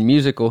and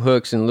musical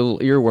hooks and little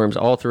earworms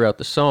all throughout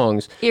the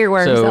songs.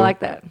 Earworms, I like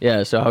that.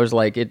 Yeah, so I was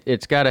like,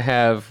 it's got to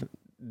have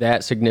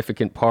that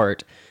significant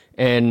part.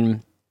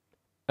 And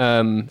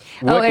one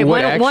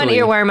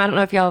earworm. I don't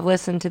know if y'all have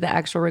listened to the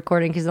actual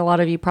recording, because a lot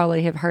of you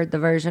probably have heard the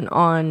version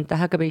on the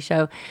Huckabee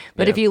Show.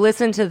 But if you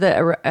listen to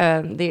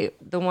the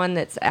one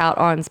that's out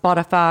on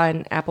Spotify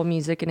and Apple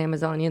Music and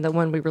Amazon, the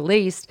one we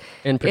released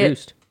and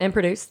produced,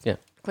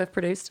 Cliff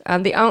produced.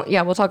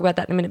 We'll talk about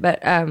that in a minute.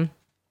 But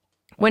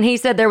when he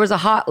said there was a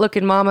hot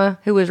looking mama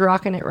who was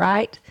rocking it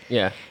right,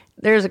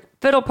 there's a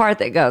fiddle part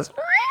that goes.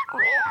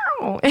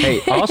 Hey,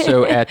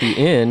 also at the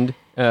end.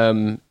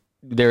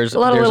 There's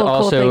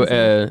also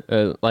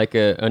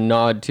a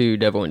nod to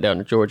Devil Went Down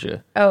to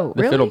Georgia. Oh,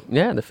 the really?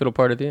 The fiddle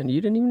part at the end. You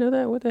didn't even know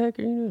that? What the heck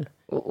are you doing?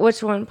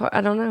 Which one part?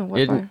 I don't know.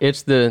 What part?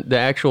 It's the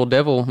actual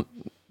devil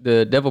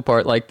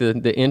part. Like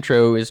the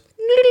intro is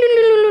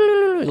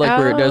like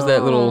where it does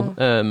that little.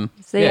 You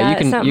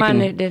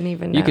didn't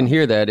even know. You can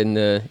hear that in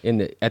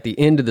the at the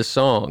end of the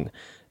song.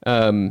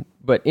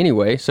 But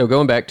anyway, so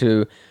going back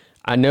to,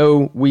 I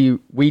know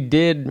we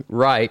did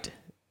write.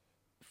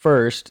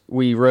 First,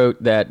 we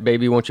wrote that,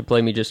 baby, won't you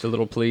play me just a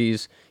little,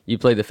 please? You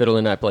play the fiddle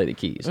and I play the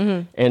keys.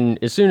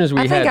 And as soon as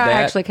we had that... I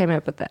actually came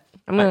up with that.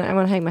 I'm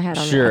gonna hang my hat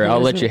on that. Sure, I'll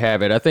let you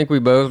have it. I think we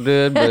both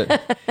did,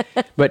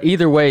 but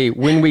either way,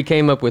 when we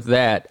came up with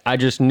that, I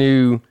just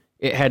knew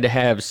it had to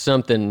have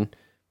something,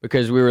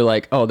 because we were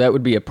like, oh, that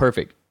would be a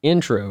perfect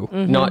intro,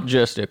 not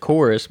just a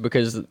chorus,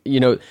 because,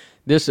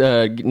 this,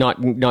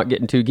 not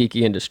getting too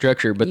geeky into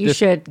structure, but this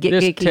should get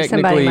geeky.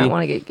 Somebody might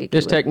want to get geeky.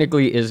 This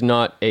technically is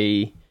not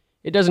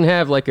it doesn't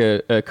have like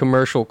a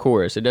commercial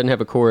chorus. It doesn't have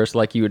a chorus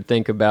like you would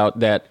think about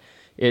that.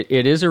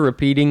 It is a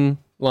repeating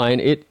line.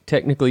 It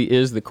technically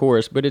is the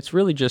chorus, but it's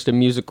really just a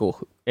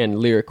musical and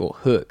lyrical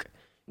hook.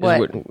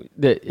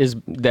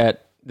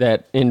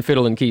 That in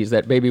Fiddle and Keys,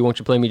 that baby, won't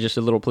you play me just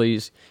a little,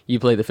 please? You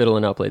play the fiddle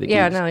and I'll play the keys.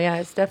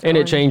 It's definitely. And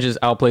it changes.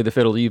 I'll play the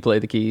fiddle, you play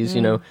the keys.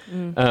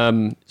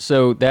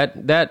 So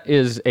that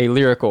is a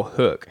lyrical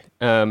hook.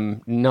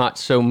 Not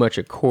so much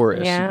a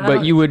chorus,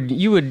 but you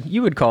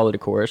would call it a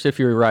chorus if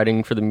you're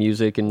writing for the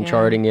music and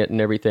charting it and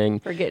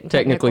everything.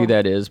 Technically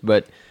that is,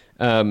 but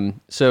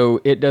so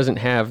it doesn't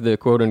have the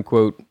quote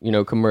unquote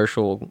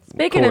commercial.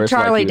 Speaking of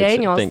Charlie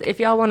Daniels, if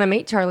y'all want to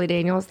meet Charlie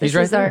Daniels, this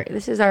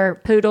is our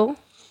poodle.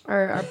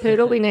 Our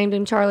poodle, we named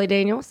him Charlie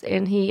Daniels,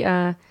 and he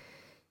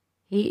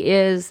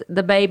is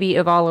the baby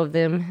of all of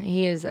them.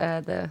 He is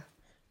the.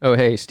 Oh,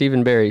 hey,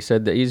 Stephen Barry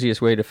said the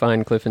easiest way to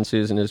find Cliff and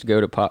Susan is to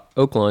go to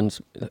Oakland's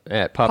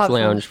at Pop's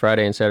Lounge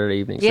Friday and Saturday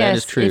evenings. Yes, that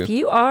is true. If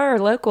you are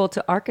local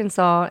to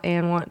Arkansas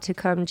and want to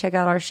come check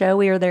out our show,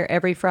 we are there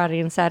every Friday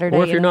and Saturday.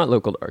 Or if you're not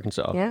local to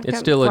Arkansas, it's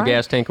still a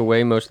gas tank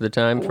away most of the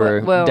time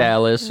for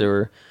Dallas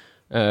or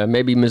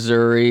maybe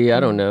Missouri.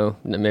 I don't know.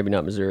 Maybe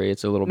not Missouri.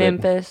 It's a little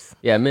Memphis.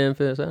 Yeah,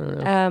 Memphis. I don't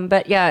know.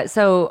 But yeah,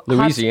 so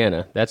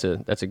Louisiana. That's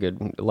a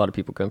good. A lot of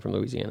people come from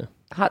Louisiana.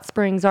 Hot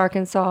Springs,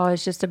 Arkansas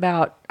is just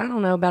about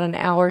an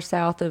hour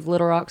south of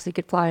Little Rock, so you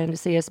could fly in to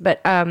see us. But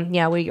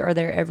we are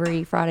there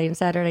every Friday and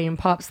Saturday in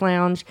Pop's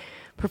Lounge,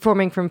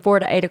 performing from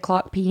 4 to 8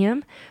 o'clock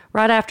p.m.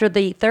 right after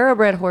the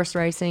thoroughbred horse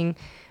racing.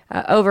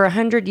 Over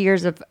 100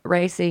 years of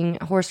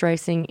horse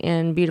racing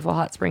in beautiful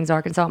Hot Springs,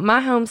 Arkansas, my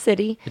home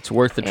city. It's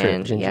worth the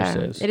trip, Ginger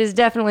says. It is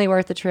definitely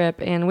worth the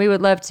trip, and we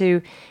would love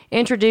to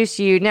introduce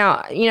you.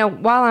 Now,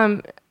 while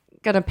I'm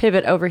gonna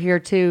pivot over here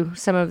to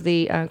some of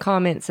the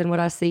comments and what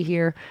I see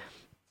here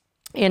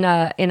in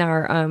our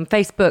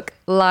Facebook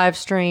live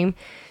stream.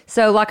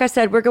 So, like I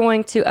said, we're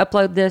going to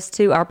upload this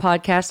to our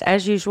podcast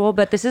as usual,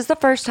 but this is the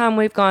first time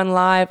we've gone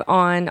live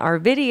on our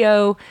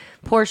video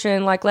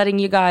portion, like letting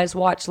you guys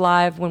watch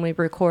live when we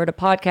record a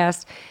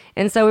podcast.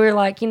 And so we were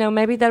like,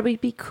 maybe that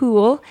would be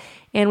cool.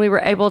 And we were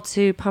able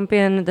to pump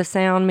in the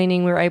sound,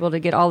 meaning we were able to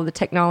get all of the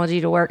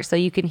technology to work so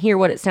you can hear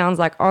what it sounds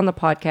like on the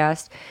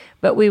podcast.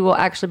 But we will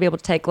actually be able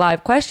to take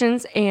live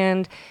questions,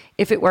 and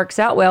if it works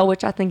out well,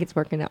 which I think it's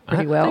working out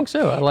pretty well. I think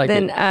so. I like it.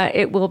 Then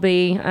it will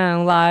be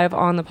live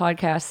on the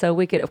podcast. So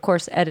we could, of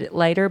course, edit it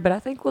later. But I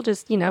think we'll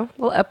just,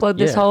 we'll upload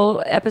this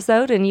whole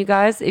episode. And you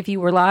guys, if you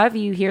were live,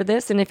 you hear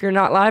this. And if you're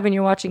not live and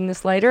you're watching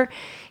this later,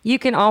 you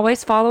can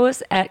always follow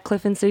us at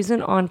Cliff and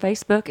Susan on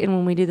Facebook. And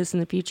when we do this in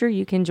the future,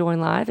 you can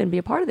join live and be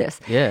a part of this.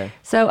 Yeah.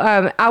 So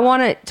I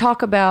want to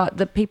talk about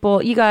the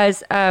people, you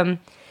guys,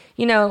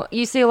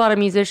 you see a lot of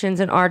musicians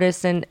and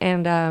artists and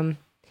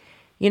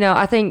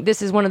I think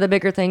this is one of the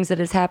bigger things that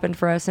has happened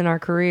for us in our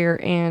career.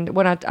 And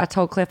when I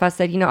told Cliff, I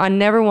said, I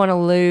never want to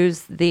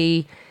lose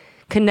the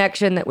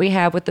connection that we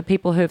have with the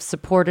people who have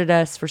supported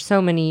us for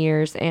so many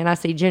years. And I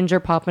see Ginger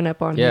popping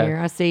up on here.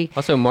 I see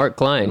also Mark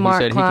Klein.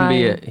 Mark he said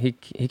Klein.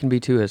 he can be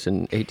to us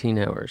in 18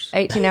 hours.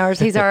 18 hours.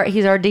 He's our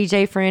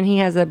DJ friend. He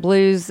has a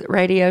blues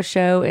radio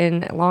show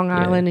in Long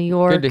Island, New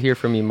York. Good to hear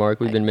from you,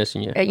 Mark. We've been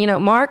missing you.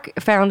 Mark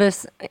found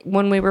us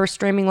when we were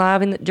streaming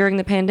live during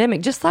the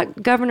pandemic, just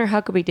like Governor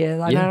Huckabee did.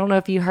 Like, I don't know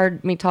if you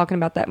heard me talking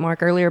about that,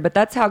 Mark, earlier, but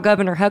that's how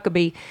Governor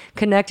Huckabee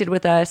connected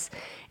with us.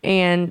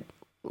 And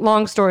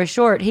long story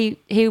short,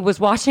 he was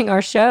watching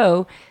our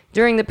show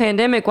during the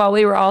pandemic while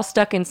we were all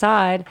stuck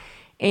inside,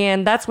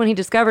 and that's when he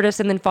discovered us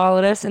and then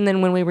followed us. And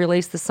then when we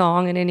released the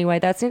song, and anyway,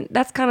 that's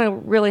kind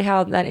of really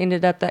how that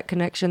ended up, that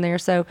connection there.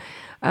 So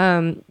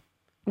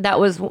that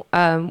was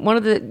one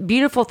of the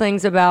beautiful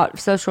things about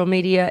social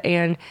media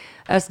and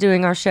us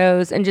doing our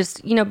shows, and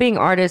just being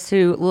artists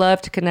who love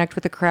to connect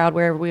with the crowd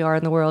wherever we are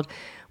in the world.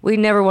 We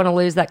never want to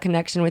lose that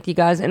connection with you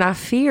guys. And I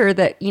fear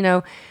that,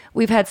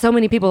 we've had so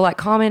many people like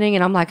commenting,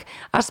 and I'm like,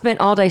 I spent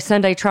all day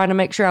Sunday trying to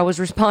make sure I was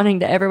responding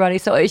to everybody.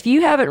 So if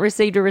you haven't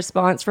received a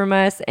response from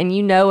us and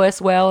you know us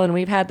well and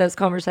we've had those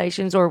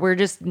conversations, or we're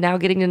just now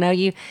getting to know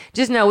you,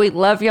 just know we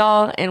love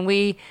y'all and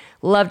we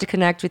love to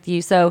connect with you.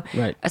 So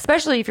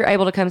especially if you're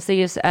able to come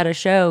see us at a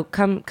show,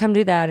 come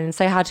do that and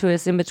say hi to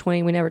us in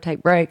between. We never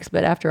take breaks,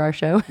 but after our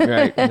show.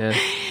 Right.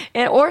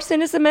 Yeah. Or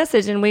send us a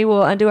message and we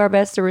will do our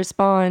best to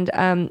respond.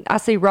 I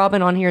see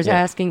Robin on here is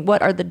asking,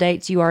 what are the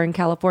dates you are in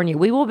California?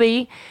 We will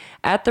be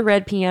at the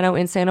Red Piano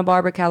in Santa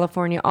Barbara,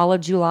 California, all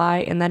of July,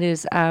 and that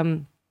is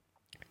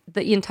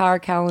the entire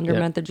calendar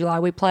month of July.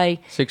 We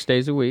play 6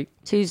 days a week,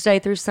 Tuesday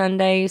through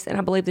Sundays, and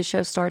I believe the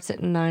show starts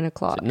at 9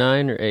 o'clock. Is it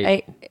 9 or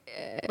 8?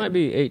 Might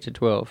be 8 to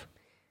 12.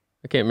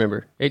 I can't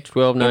remember. 8 to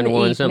 12, 9 to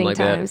 1, something like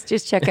that.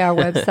 Just check our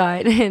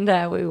website,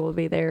 and we will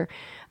be there.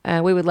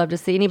 We would love to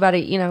see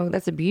anybody.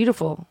 That's a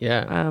beautiful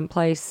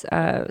place,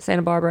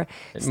 Santa Barbara.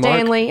 And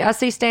Stanley, Mark, I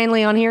see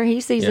Stanley on here. He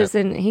sees us,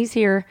 and he's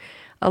here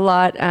a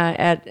lot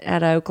at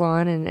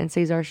Oaklawn and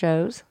sees our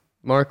shows.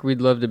 Mark,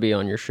 we'd love to be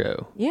on your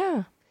show.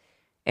 Yeah.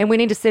 And we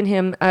need to send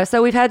him.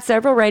 So we've had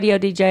several radio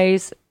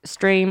DJs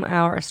spin. I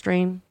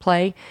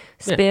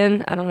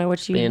don't know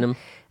what you spin them.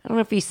 I don't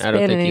know if you spin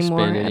it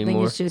anymore. I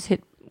think it's just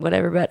hit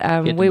whatever. But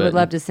we would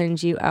love to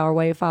send you our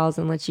WAV files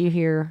and let you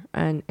hear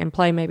and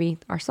play maybe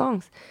our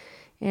songs.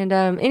 And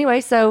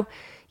anyway, so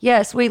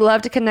yes, we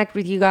love to connect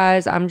with you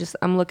guys. I'm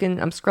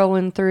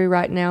scrolling through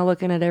right now,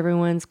 looking at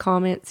everyone's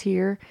comments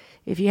here.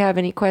 If you have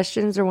any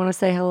questions or want to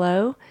say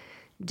hello,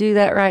 do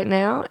that right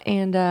now.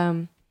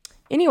 And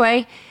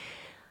anyway,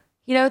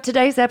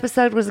 today's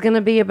episode was going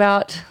to be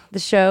about the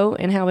show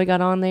and how we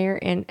got on there.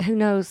 And who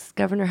knows,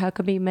 Governor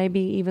Huckabee may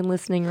be even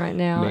listening right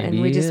now. Maybe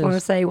and we just want to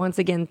say once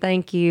again,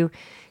 thank you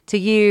to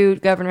you,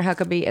 Governor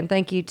Huckabee, and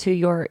thank you to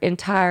your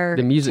entire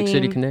The Music team.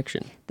 City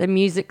Connection. The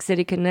Music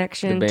City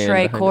Connection. The band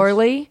Trey behind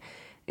Corley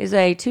is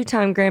a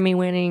 2-time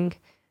Grammy-winning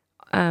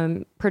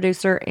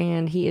producer,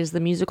 and he is the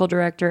musical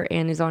director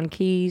and is on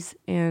keys,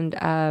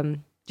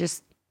 and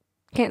just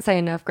can't say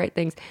enough great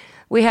things.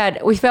 We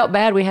felt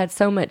bad. We had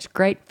so much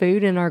great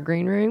food in our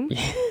green room.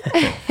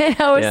 And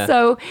I was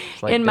so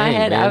like, in my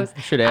head. Man, I was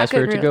should have asked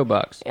for a to-go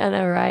box. I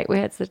know, right? We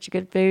had such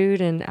good food,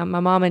 and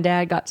my mom and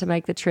dad got to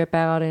make the trip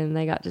out, and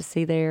they got to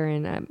see there.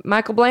 And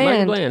Michael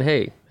Bland,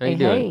 hey, how you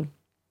doing?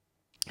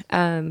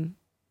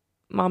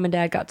 Mom and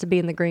dad got to be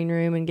in the green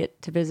room and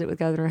get to visit with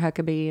Governor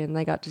Huckabee, and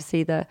they got to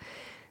see the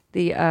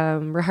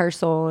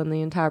rehearsal and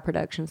the entire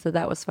production. So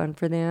that was fun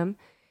for them.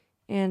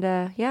 And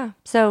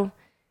so.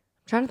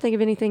 Trying to think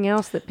of anything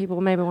else that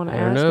people maybe want to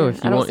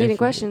ask. I don't see any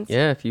questions.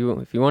 If you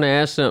want to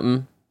ask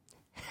something,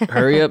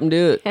 hurry up and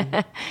do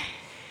it.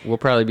 We'll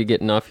probably be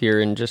getting off here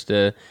in just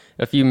a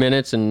few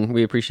minutes, and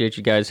we appreciate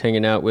you guys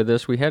hanging out with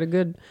us. We had a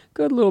good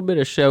little bit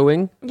of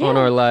showing on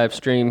our live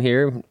stream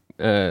here.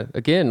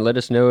 Again, let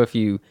us know if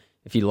you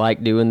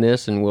like doing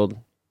this, and we'll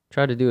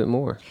try to do it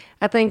more.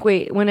 I think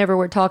whenever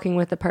we're talking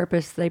with a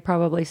purpose, they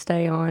probably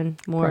stay on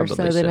more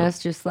than us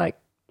just like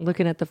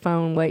looking at the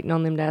phone, waiting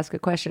on them to ask a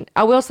question.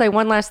 I will say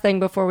one last thing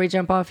before we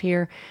jump off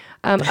here.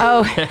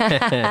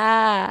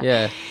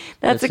 Yeah.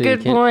 That's a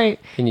good point.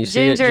 Can you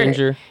see it,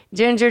 Ginger?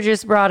 Ginger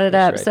just brought it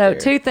up. right So there.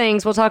 two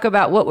things. We'll talk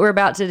about what we're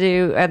about to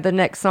do at the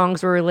next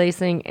songs we're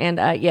releasing.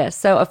 And yes,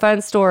 so a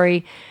fun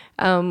story.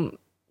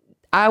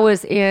 I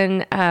was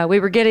in, we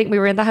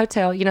were in the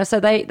hotel, so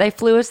they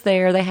flew us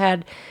there. They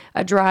had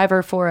a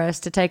driver for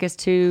us to take us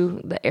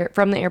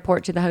from the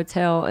airport to the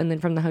hotel, and then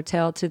from the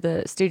hotel to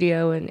the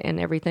studio and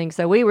everything.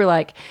 So we were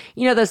like,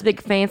 those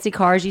big fancy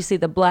cars, you see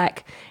the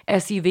black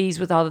SUVs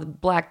with all the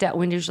blacked out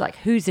windows, like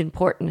who's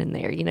important in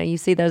there? You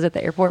see those at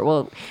the airport.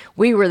 Well,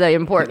 we were the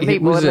important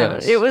people.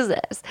 It was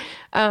us.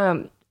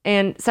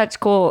 And such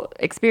cool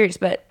experience.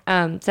 But,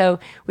 so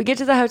we get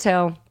to the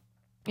hotel.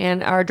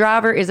 And our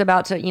driver is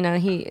about to,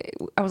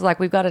 I was like,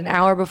 we've got an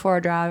hour before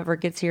our driver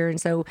gets here.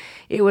 And so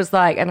it was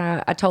like, and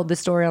I told this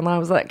story online. I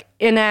was like,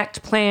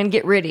 enact, plan,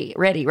 get ready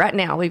right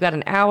now. We've got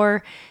an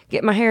hour,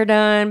 get my hair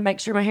done,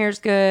 make sure my hair's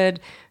good,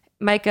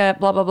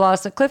 makeup, blah, blah, blah.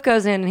 So Cliff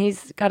goes in and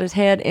he's got his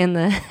head in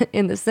the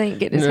sink,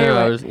 getting his hair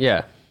wet.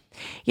 Yeah.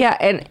 Yeah.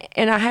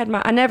 And I had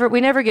we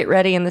never get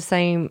ready in the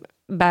same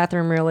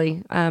bathroom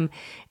really. And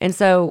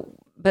so,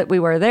 but we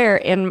were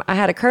there, and I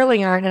had a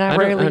curling iron, and I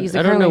rarely use a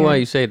curling iron. I don't know why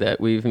you say that.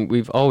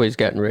 We've always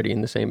gotten ready in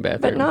the same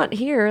bathroom. But not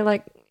here.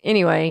 Like,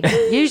 anyway,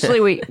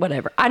 usually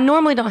whatever. I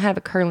normally don't have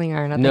a curling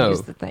iron, I think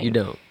is the thing. No, you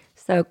don't.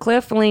 So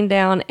Cliff leaned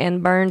down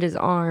and burned his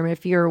arm.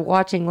 If you're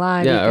watching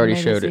live, yeah, I already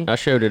showed it. I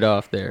showed it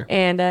off there.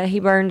 And he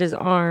burned his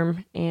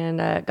arm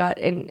and got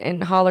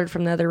and hollered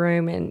from the other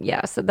room. And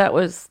yeah, so that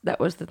was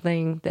the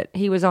thing, that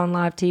he was on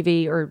live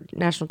TV or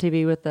national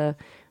TV with the,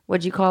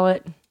 what'd you call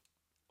it?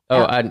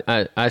 Oh,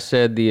 I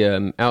said the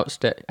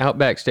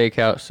Outback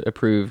Steakhouse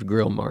approved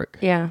grill mark.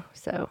 Yeah,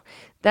 so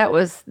that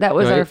was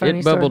our funny story.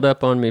 It bubbled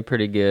up on me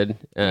pretty good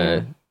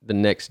the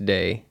next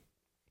day.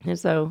 And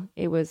so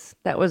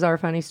that was our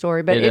funny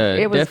story. But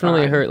it was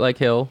definitely fine. hurt like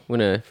hell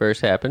when it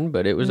first happened,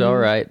 but it was all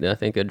right. I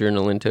think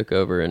adrenaline took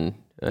over, and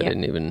I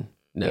didn't even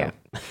know. Yeah.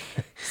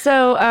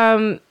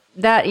 So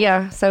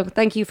so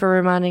thank you for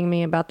reminding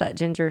me about that,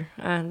 Ginger,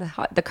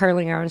 the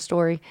curling iron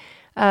story.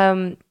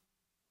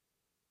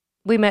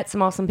 We met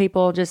some awesome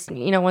people. Just,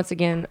 once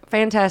again,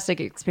 fantastic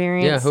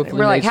experience. Yeah, hopefully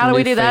we're like, make how some do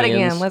we new do that fans.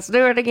 again? Let's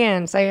do it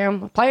again,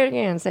 Sam. Play it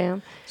again,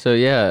 Sam. So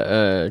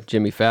yeah,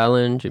 Jimmy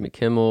Fallon, Jimmy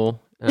Kimmel,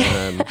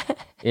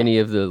 any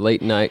of the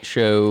late night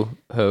show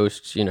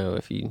hosts.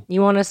 If you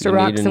want us to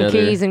rock some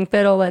keys and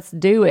fiddle, let's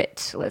do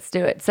it.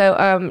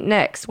 So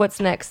next,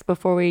 what's next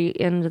before we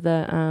end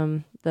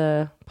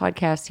the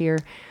podcast here?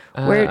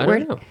 I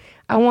don't know.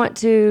 I want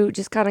to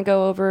just kind of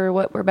go over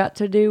what we're about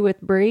to do with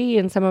Bree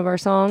and some of our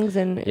songs,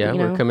 and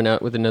we're coming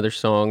out with another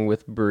song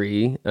with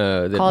Bree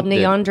called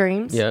Neon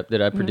Dreams. Yep,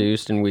 that I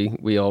produced and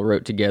we all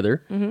wrote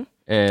together. Mm-hmm.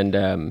 And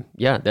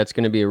that's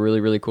going to be a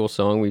really, really cool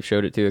song. We've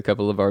showed it to a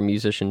couple of our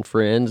musician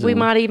friends. We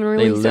might even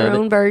release our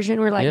own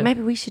version. We're like,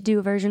 maybe we should do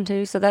a version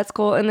too. So that's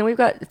cool. And then we've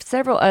got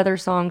several other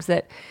songs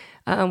that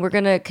we're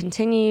going to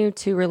continue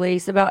to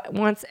release about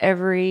once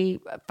every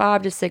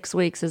 5 to 6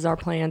 weeks is our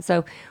plan.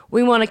 So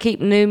we want to keep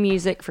new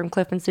music from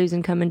Cliff and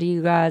Susan coming to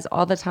you guys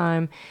all the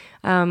time.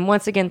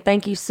 Once again,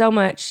 thank you so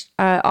much.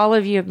 All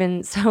of you have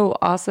been so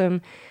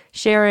awesome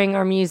sharing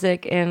our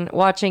music and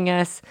watching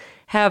us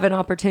have an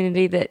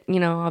opportunity that,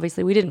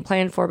 obviously we didn't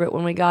plan for, but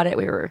when we got it,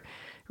 we were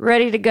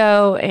ready to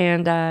go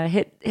and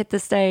hit the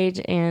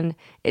stage, and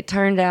it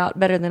turned out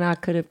better than I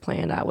could have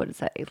planned, I would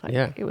say.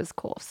 It was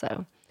cool.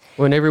 So.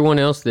 Well, and everyone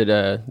else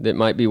that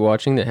might be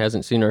watching that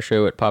hasn't seen our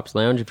show at Pop's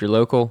Lounge, if you're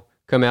local,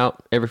 come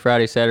out every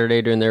Friday,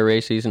 Saturday during their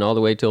race season all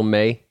the way till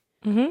May.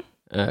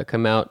 Mm-hmm.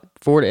 Come out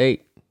 4 to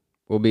 8.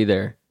 We'll be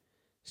there.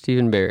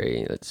 Stephen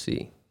Barry, let's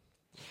see.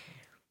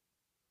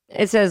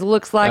 It says,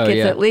 looks like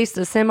at least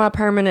a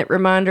semi-permanent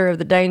reminder of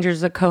the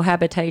dangers of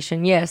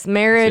cohabitation. Yes,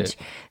 marriage,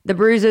 the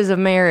bruises of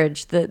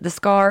marriage, the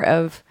scar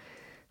of.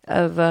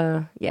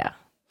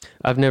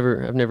 I've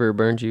never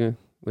burned you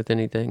with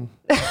anything.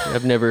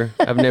 I've never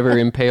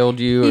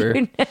impaled you or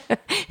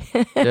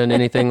done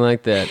anything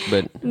like that.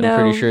 But I'm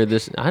pretty sure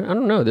this. I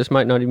don't know. This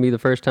might not even be the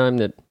first time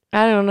that.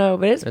 I don't know,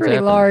 but it's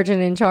pretty large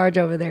and in charge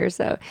over there.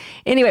 So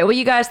anyway, well,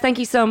 you guys, thank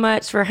you so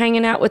much for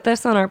hanging out with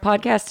us on our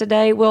podcast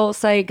today. We'll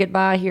say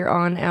goodbye here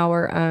on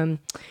our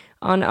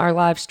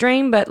live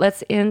stream, but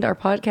let's end our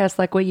podcast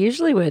like we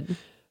usually would.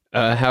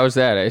 How's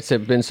that? It's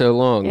been so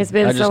long. It's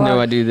been so long. I just know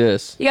I do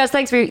this. You guys,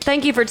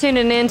 thank you for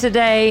tuning in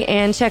today,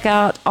 and check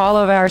out all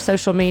of our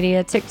social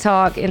media: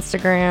 TikTok,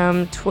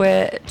 Instagram,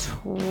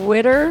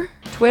 Twitter.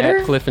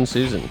 At Cliff and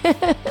Susan.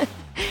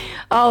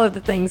 All of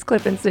the things,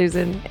 Cliff and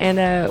Susan.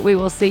 And we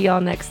will see y'all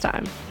next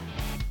time.